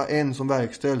det blir bara en som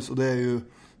verkställs, och det är ju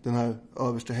den här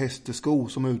överste Hästesko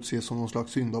som utses som någon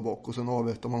slags syndabock, och sen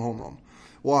avrättar man honom.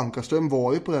 Och Ankarström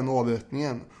var ju på den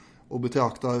avrättningen och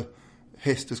betraktar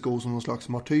Hästesko som någon slags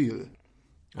martyr.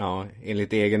 Ja,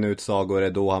 enligt egen utsago är det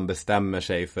då han bestämmer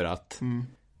sig för att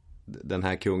den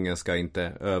här kungen ska inte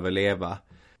överleva.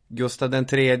 Gustav den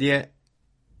tredje,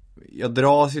 jag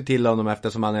dras ju till honom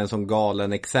eftersom han är en sån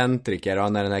galen excentriker, och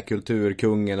han är den här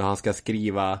kulturkungen, och han ska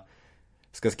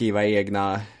skriva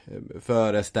egna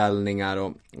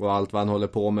föreställningar och allt vad han håller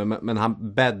på med. Men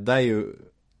han bäddar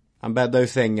ju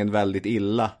sängen väldigt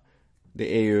illa.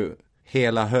 Det är ju,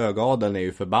 hela högadeln är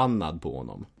ju förbannad på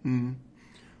honom.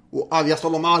 Och argast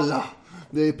av dem alla,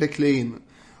 det är Peklin.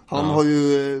 Han har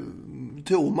ju,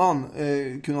 tror man,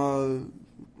 kunnat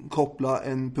koppla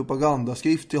en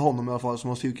propagandaskrift till honom i alla fall, som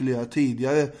har cirkulerat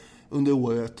tidigare under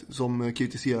året, som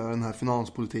kritiserar den här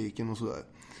finanspolitiken och sådär.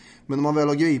 Men när man väl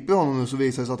har gripit honom nu så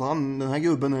visar det sig att den här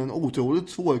gubben är en otroligt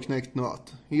svårknäckt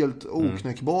nöt. Helt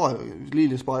oknäckbar.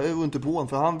 Liljesparre var inte på honom,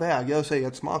 för han vägrar säga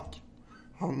ett smack.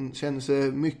 Han känner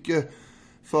sig mycket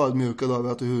förödmjukad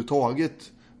över att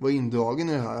överhuvudtaget var indragen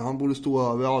i det här. Han borde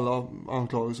stå över alla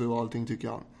anklagelser och allting, tycker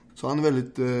han. Så han är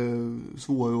väldigt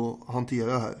svår att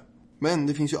hantera här. Men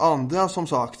det finns ju andra, som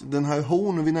sagt. Den här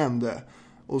Horn vi nämnde,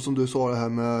 och som du sa det här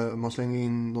med man slänger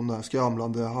in de där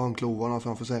skramlande handklovarna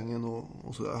framför sängen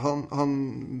och sådär.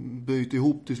 Han bryter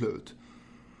ihop till slut.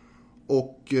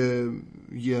 Och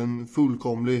ger en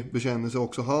fullkomlig bekännelse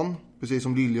också han. Precis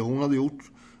som Liljehorn hade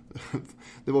gjort.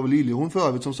 Det var väl Liljehorn för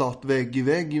övrigt som satt vägg i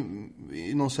vägg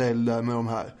i någon cell där med de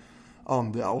här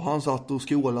andra. Och han satt och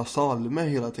skrålade salmer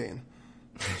hela tiden.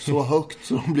 Så högt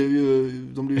så de blev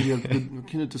ju helt, de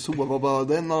kunde inte sova bara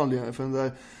den anledningen. För den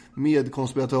där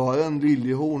medkonspiratören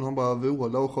Liljehorn, han bara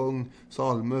vrålade och sjöng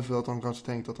salmer för att han kanske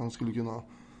tänkte att han skulle kunna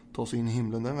ta sig in i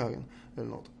himlen den vägen eller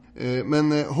något.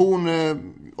 Men hon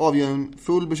avger en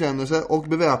full bekännelse, och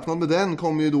beväpnad med den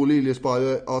kommer ju då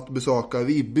Liljesparre att besöka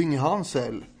Ribbing i hans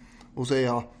cell och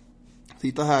säga: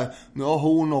 titta här, nu har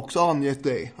hon också angett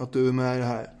dig att du är med i det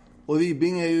här. Och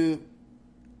Ribbing är ju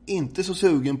inte så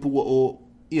sugen på att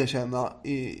erkänna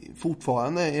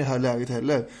fortfarande i det här läget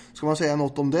heller. Ska man säga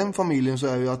något om den familjen så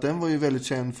är det ju att den var ju väldigt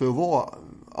känd för att vara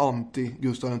anti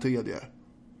Gustav III.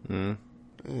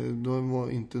 De var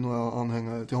inte några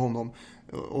anhängare till honom.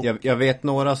 Och jag vet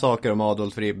några saker om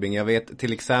Adolf Ribbing. Jag vet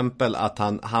till exempel att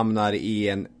han hamnar i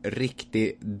en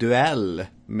riktig duell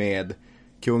med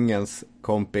kungens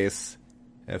kompis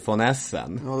von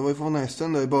Essen. Ja, det var ju von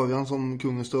Essen där i början som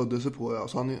kungen stödde sig på.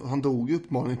 Så han dog ju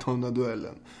uppenbarligen inte under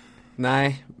duellen.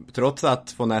 Nej, trots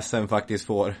att von Essen faktiskt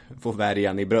får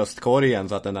värjan i bröstkorgen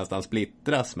så att den nästan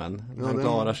splittras, men han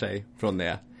klarar sig från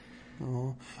det.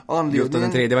 Ja.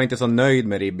 Gustav III var inte så nöjd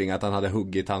med Ribbing att han hade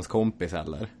huggit hans kompis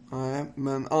heller. Nej,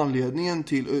 men anledningen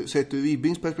till, sett ur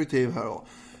Ribbings perspektiv här då,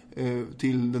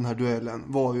 till den här duellen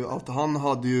var ju att han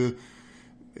hade ju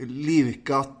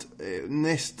lirkat,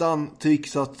 nästan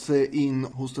trixat sig in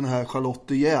hos den här Charlotte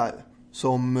de Geer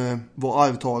som var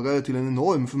arvtagare till en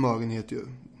enorm förmögenhet ju.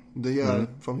 De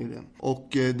Geer-familjen. Och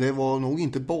det var nog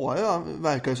inte bara,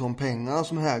 verkar som, pengarna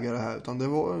som hägade här, utan det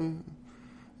var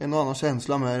en annan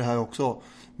känsla med det här också.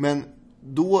 Men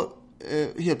då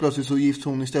helt plötsligt så gifts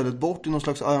hon istället bort i någon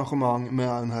slags arrangemang med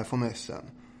den här von Essen.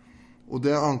 Och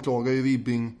det anklagar ju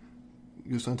Ribbing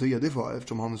Gustav III för,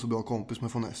 eftersom han är så bra kompis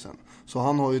med von Essen. Så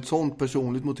han har ju ett sånt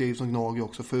personligt motiv som gnager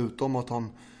också, förutom att han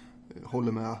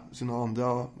håller med sina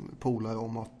andra polare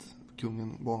om att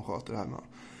kungen barnsköter det här med.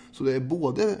 Så det är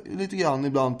både lite grann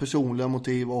ibland personliga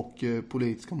motiv och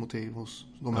politiska motiv hos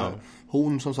de här.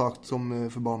 Hon som sagt som är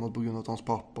förbannad på grund av att hans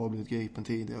pappa har blivit gripen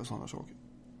tidigare och sådana saker.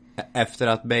 Efter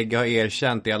att bägge har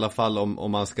erkänt, i alla fall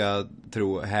om man ska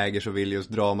tro Hägers och Villius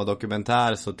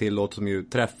dramadokumentär, så tillåts de ju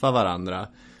träffa varandra.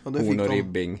 Ja, hon och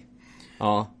Ribbing.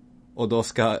 Ja, och då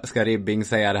ska Ribbing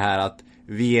säga det här att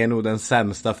vi är nog den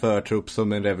sämsta förtrupp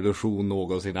som en revolution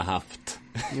någonsin har haft.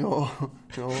 Ja,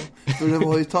 för det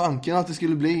var ju tanken att det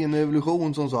skulle bli en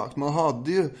revolution som sagt. Man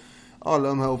hade ju alla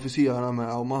de här officerarna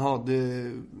med, och man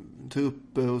hade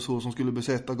trupper och så som skulle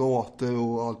besätta gator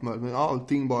och allt möjligt. Men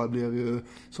allting bara blev ju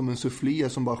som en soufflé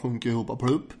som bara sjunker ihop.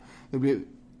 Plupp. Det blev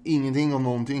ingenting av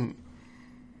någonting.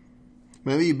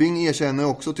 Men Ribbing erkänner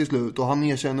också till slut, och han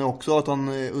erkänner också att han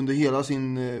under hela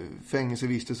sin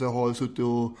fängelsevistelse har suttit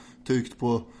och tryckt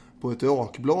på ett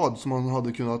rakblad som han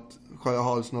hade kunnat skära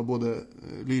halsen av både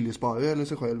Liljesparre eller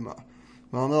sig själv med.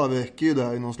 Men han överräcker ju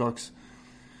där i någon slags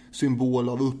symbol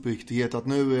av uppriktighet att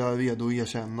nu är jag redo att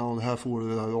erkänna, och det här får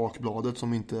du det här rakbladet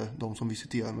som inte de som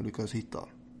visiterar mig lyckades hitta.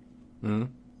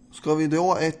 Ska vi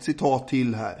dra ett citat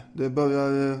till här? Det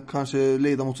börjar kanske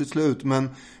leda mot sitt slut, men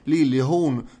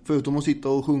Liljehorn, förutom att sitta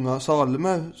och sjunga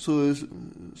salmer så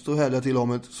står härliga till om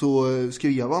det, så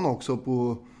skrev han också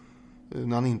på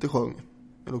när han inte sjöng.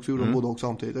 Eller också gjorde de båda också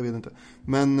samtidigt, jag vet inte.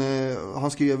 Men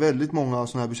han skrev väldigt många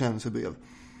sådana här bekännelsebrev.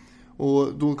 Och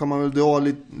då kan man väl dra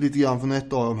lite grann från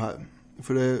ett av dem här.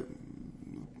 För det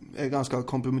är ganska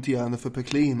komprometterande för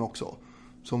Peklin också.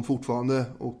 Som fortfarande,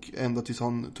 och ända tills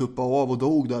han tuppade av och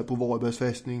dog där på Varbergs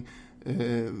fästning,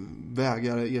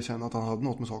 vägrade erkänna att han hade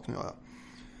något med saken att göra.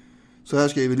 Så här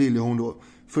skriver Liljehorn då.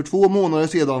 För 2 månader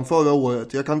sedan förra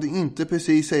året, jag kan inte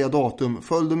precis säga datum,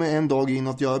 följde mig en dag in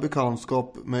att göra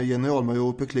bekantskap med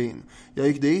generalmajor Peklin. Jag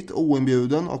gick dit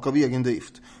oinbjuden och av egen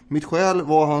drift. Mitt skäl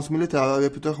var hans militära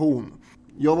reputation.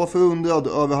 Jag var förundrad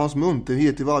över hans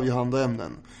munterhet i varjehanda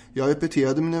ämnen. Jag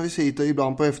repeterade mina visiter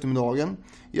ibland på eftermiddagen.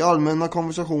 I allmänna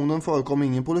konversationen förekom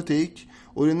ingen politik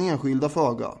och den enskilda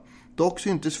föga. Dock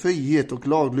syntes frihet och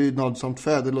laglydnad samt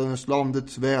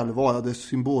fäderlandets väl vara dess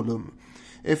symbolum.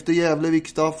 Efter Gävle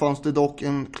riksdag fanns det dock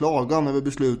en klagan över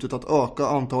beslutet att öka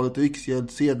antalet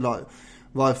riksgäldssedlar,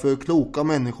 varför kloka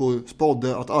människor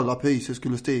spådde att alla priser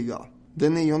skulle stiga.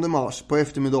 Den 9 mars på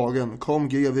eftermiddagen kom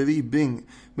greve Ribbing,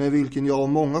 med vilken jag av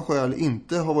många skäl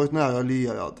inte har varit nära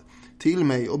lierad, till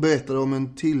mig och berättade om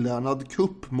en tillärnad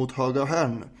kupp mot Höga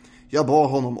Herrn. Jag bad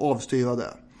honom avstyra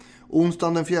det.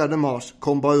 Onsdagen den 4 mars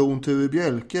kom baron Ture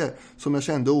Bjelke, som jag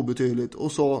kände obetydligt,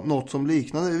 och sa något som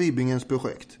liknade Ribbingens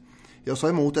projekt. Jag sa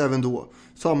emot även då.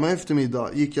 Samma eftermiddag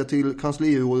gick jag till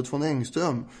kanslirådet von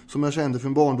Engström, som jag kände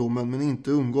från barndomen men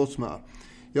inte umgåtts med.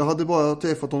 Jag hade bara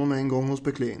träffat honom en gång hos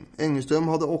Peklin. Engström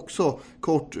hade också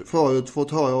kort förut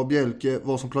fått höra av Bjelke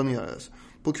vad som planerades.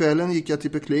 På kvällen gick jag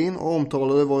till Peklin och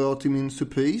omtalade vad jag till min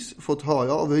surpris fått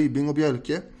höra av Ribbing och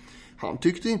Bjelke. Han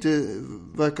tyckte inte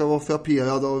verka vara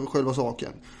frapperad av själva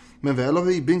saken, men väl av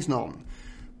Ribbings namn.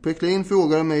 Peklin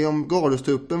frågade mig om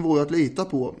gardestuppen vore att lita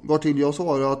på, vartill jag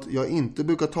svarade att jag inte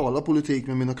brukar tala politik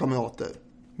med mina kamrater.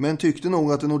 Men tyckte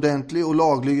nog att en ordentlig och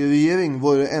laglig regering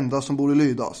var det enda som borde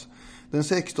lydas. Den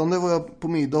 16 var jag på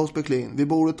middag hos Peklin. Vi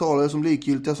borde tala som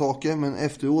likgiltiga saker, men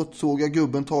efteråt såg jag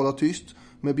gubben tala tyst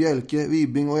med Bjälke,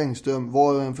 Ribbing och Engström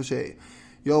var och en för sig.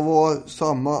 Jag var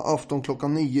samma afton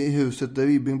klockan 9 i huset där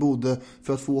Ribbing bodde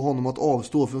för att få honom att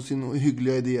avstå från sin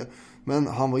hyggliga idé, men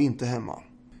han var inte hemma.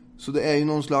 Så det är ju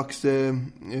någon slags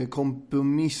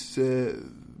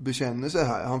kompromissbekännelse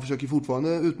här. Han försöker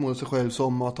fortfarande utmåla sig själv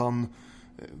som att han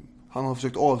har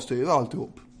försökt avstyra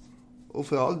alltihop. Och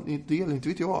för all del, inte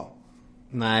vet jag.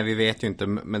 Nej, vi vet ju inte,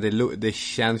 men det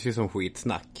känns ju som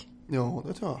skitsnack. Ja,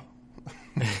 det tror jag.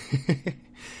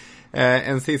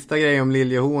 En sista grej om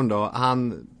Liljehorn då.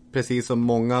 Han, precis som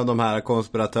många av de här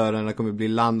konspiratörerna, kommer bli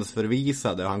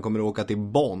landsförvisade och han kommer åka till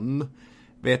Bonn.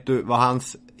 Vet du vad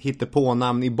hans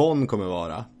hittepånamn i Bonn kommer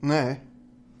vara? Nej.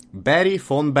 Berg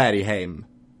von Bergheim.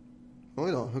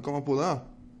 Oj då, hur kom man på det?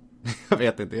 Jag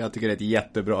vet inte, jag tycker det är ett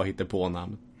jättebra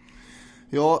hittepånamn.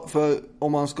 Ja, för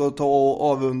om man ska ta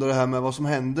och avrunda det här med vad som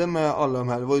hände med alla de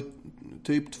här. Det var ju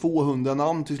typ 200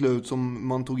 namn till slut som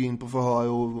man tog in på förhör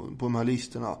och på de här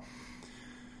listorna.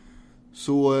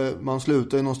 Så man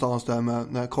slutade ju någonstans där med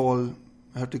när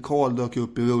hertig Karl dök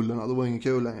upp i rullorna. Då var det ingen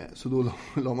kul längre. Så då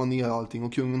la man ner allting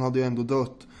och kungen hade ju ändå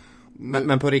dött.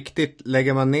 Men på riktigt,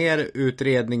 lägger man ner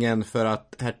utredningen för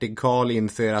att hertig Karl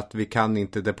inser att vi kan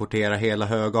inte deportera hela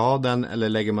högadeln, eller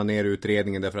lägger man ner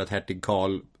utredningen därför att hertig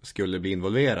Karl skulle bli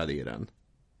involverad i den?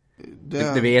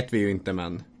 Det vet vi ju inte,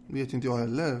 men... Vet inte jag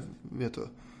heller, vet du.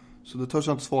 Så det törs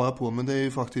jag inte svara på, men det är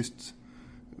ju faktiskt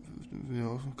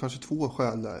kanske 2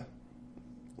 skäl där.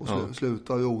 Och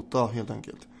sluta rota helt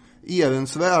enkelt.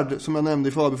 Ehrensvärd, som jag nämnde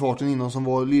i förbifarten innan, som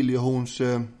var Liljehorns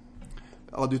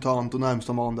adjutant och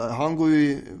närmsta man där. Han går ju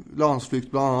i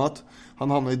landsflykt bland annat.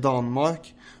 Han hamnar i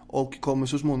Danmark och kommer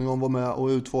så småningom vara med och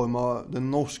utforma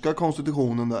den norska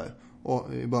konstitutionen där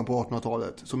i början på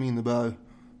 1800-talet, som innebär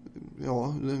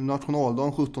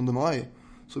nationaldagen 17 maj.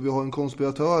 Så vi har en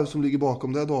konspiratör som ligger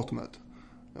bakom det datumet.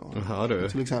 Ja, du.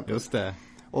 Till exempel. Just det.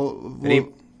 Och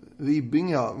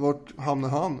Ribbing, vart hamnar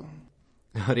han?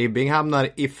 Ribbing hamnar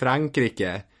i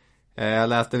Frankrike. Jag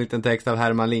läste en liten text av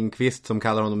Herman Lindqvist som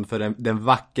kallar honom för den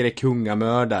vackre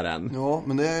kungamördaren. Ja,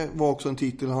 men det var också en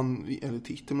titel,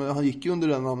 men han gick ju under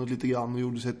den namnet lite grann och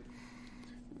gjorde sig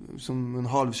som en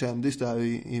halvkändis där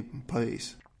i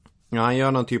Paris. Ja, han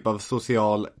gör någon typ av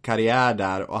social karriär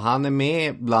där och han är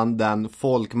med bland den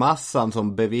folkmassan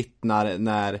som bevittnar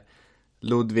när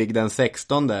Ludvig den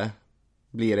 16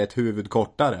 blir ett huvud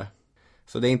kortare.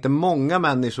 Så det är inte många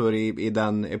människor i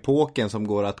den epoken som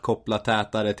går att koppla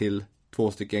tätare till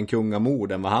 2 stycken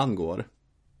kungamord än vad han går.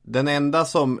 Den enda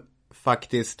som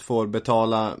faktiskt får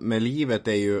betala med livet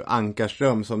är ju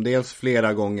Ankarström, som dels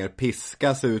flera gånger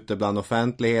piskas ute bland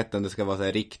offentligheten. Det ska vara så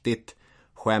här riktigt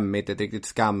skämmigt, ett riktigt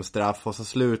skamstraff, och så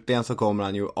slutligen så kommer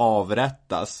han ju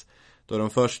avrättas. Då de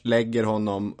först lägger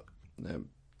honom,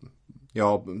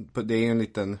 det är ju en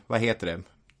liten, vad heter det,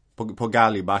 på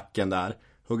galgbacken där.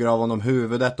 Hugger av honom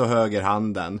huvudet och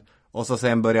högerhanden. Och så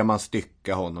sen börjar man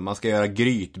stycka honom. Man ska göra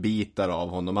grytbitar av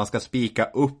honom. Man ska spika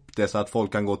upp det så att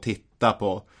folk kan gå och titta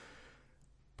på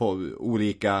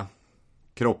olika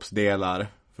kroppsdelar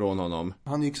från honom.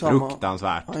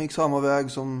 Fruktansvärt. Han gick samma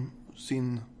väg som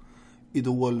sin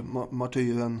idol,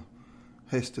 martyren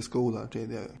Hästesko där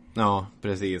tidigare. Ja,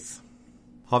 precis.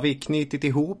 Har vi knutit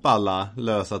ihop alla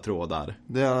lösa trådar?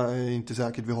 Det är inte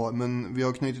säkert vi har, men vi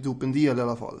har knutit ihop en del i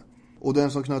alla fall. Och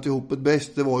den som knöt ihop det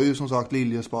bäst, det var ju som sagt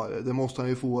Liljesparre. Det måste han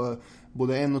ju få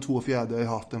både 1 och 2 fjädrar i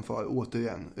hatten för,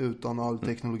 återigen, utan all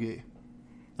teknologi.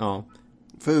 Ja.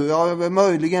 För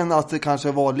möjligen att det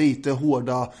kanske var lite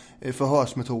hårda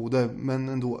förhörsmetoder, men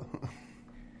ändå.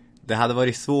 Det hade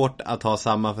varit svårt att ha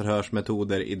samma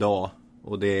förhörsmetoder idag,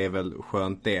 och det är väl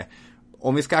skönt det.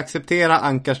 Om vi ska acceptera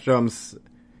Ankarströms,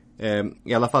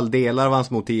 i alla fall delar av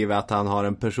hans motiv, att han har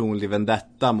en personlig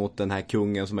vendetta mot den här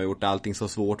kungen som har gjort allting så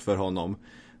svårt för honom,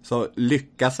 så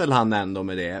lyckas väl han ändå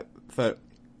med det. För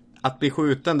att bli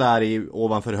skjuten där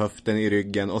ovanför höften i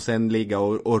ryggen och sen ligga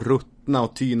och ruttna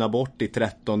och tyna bort i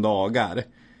 13 dagar.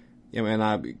 Jag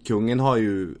menar, kungen har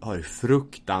ju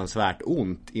fruktansvärt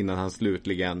ont innan han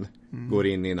slutligen går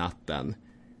in i natten.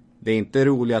 Det är inte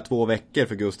roliga 2 veckor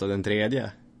för Gustav den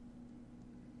tredje.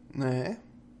 Nej.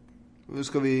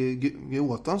 Ska vi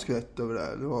gråta en skvätt över det?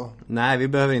 Eller? Nej, vi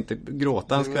behöver inte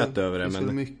gråta en skvätt över det. Det är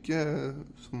mycket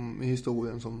som i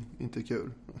historien som inte är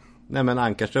kul. Nej, men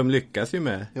Ankarström lyckas ju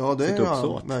med det sitt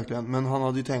uppsåt. Ja, verkligen. Men han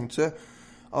hade ju tänkt sig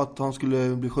att han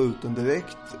skulle bli skjuten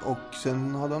direkt, och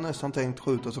sen hade han nästan tänkt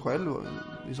skjuta sig själv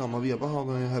i samma veva, har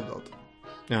han ju hävdat.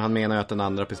 Ja, han menar ju att den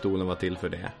andra pistolen var till för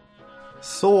det.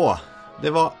 Så, det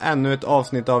var ännu ett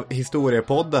avsnitt av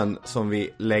Historiepodden som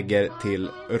vi lägger till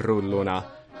rullorna.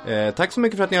 Tack så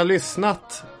mycket för att ni har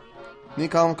lyssnat. Ni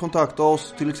kan kontakta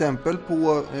oss till exempel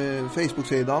på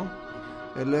Facebook-sidan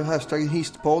eller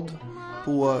 #histpodd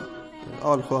på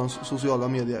allsköns sociala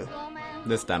medier.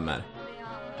 Det stämmer.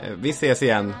 Vi ses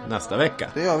igen nästa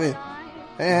vecka. Det gör vi.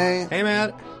 Hej hej. Hej med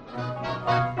er.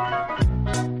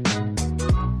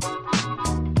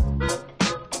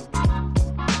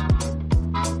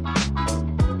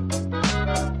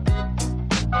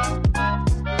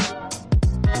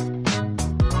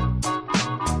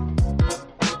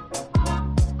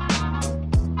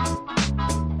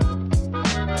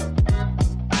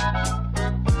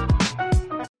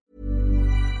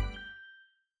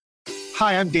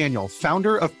 Hi, I'm Daniel,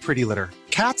 founder of Pretty Litter.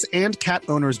 Cats and cat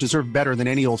owners deserve better than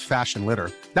any old-fashioned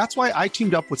litter. That's why I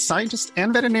teamed up with scientists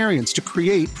and veterinarians to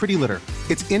create Pretty Litter.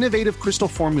 Its innovative crystal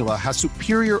formula has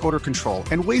superior odor control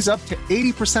and weighs up to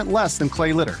 80% less than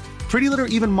clay litter. Pretty Litter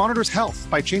even monitors health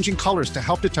by changing colors to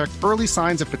help detect early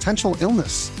signs of potential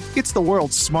illness. It's the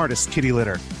world's smartest kitty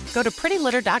litter. Go to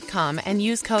prettylitter.com and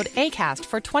use code ACAST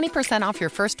for 20% off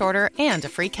your first order and a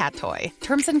free cat toy.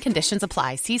 Terms and conditions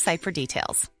apply. See site for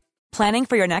details. Planning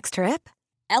for your next trip?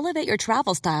 Elevate your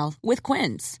travel style with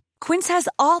Quince. Quince has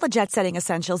all the jet-setting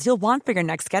essentials you'll want for your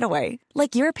next getaway,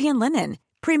 like European linen,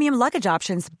 premium luggage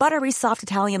options, buttery soft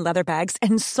Italian leather bags,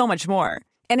 and so much more.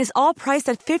 And is all priced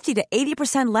at 50 to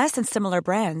 80% less than similar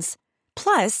brands.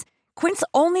 Plus, Quince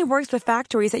only works with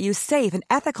factories that use safe and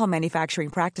ethical manufacturing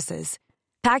practices.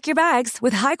 Pack your bags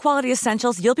with high-quality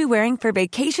essentials you'll be wearing for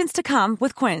vacations to come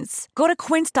with Quince. Go to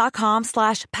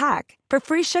quince.com/pack for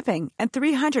free shipping and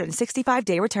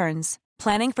 365-day returns.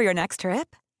 Planning for your next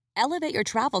trip? Elevate your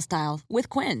travel style with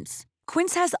Quince.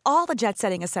 Quince has all the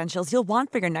jet-setting essentials you'll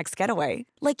want for your next getaway,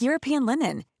 like European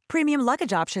linen, premium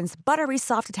luggage options, buttery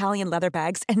soft Italian leather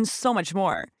bags, and so much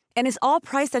more. And is all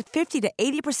priced at 50 to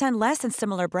 80% less than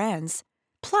similar brands.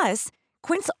 Plus,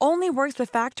 Quince only works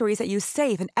with factories that use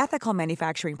safe and ethical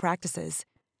manufacturing practices.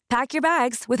 Pack your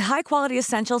bags with high-quality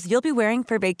essentials you'll be wearing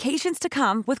for vacations to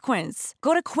come with Quince.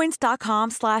 Go to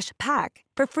quince.com/pack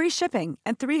for free shipping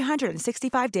and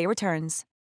 365-day returns.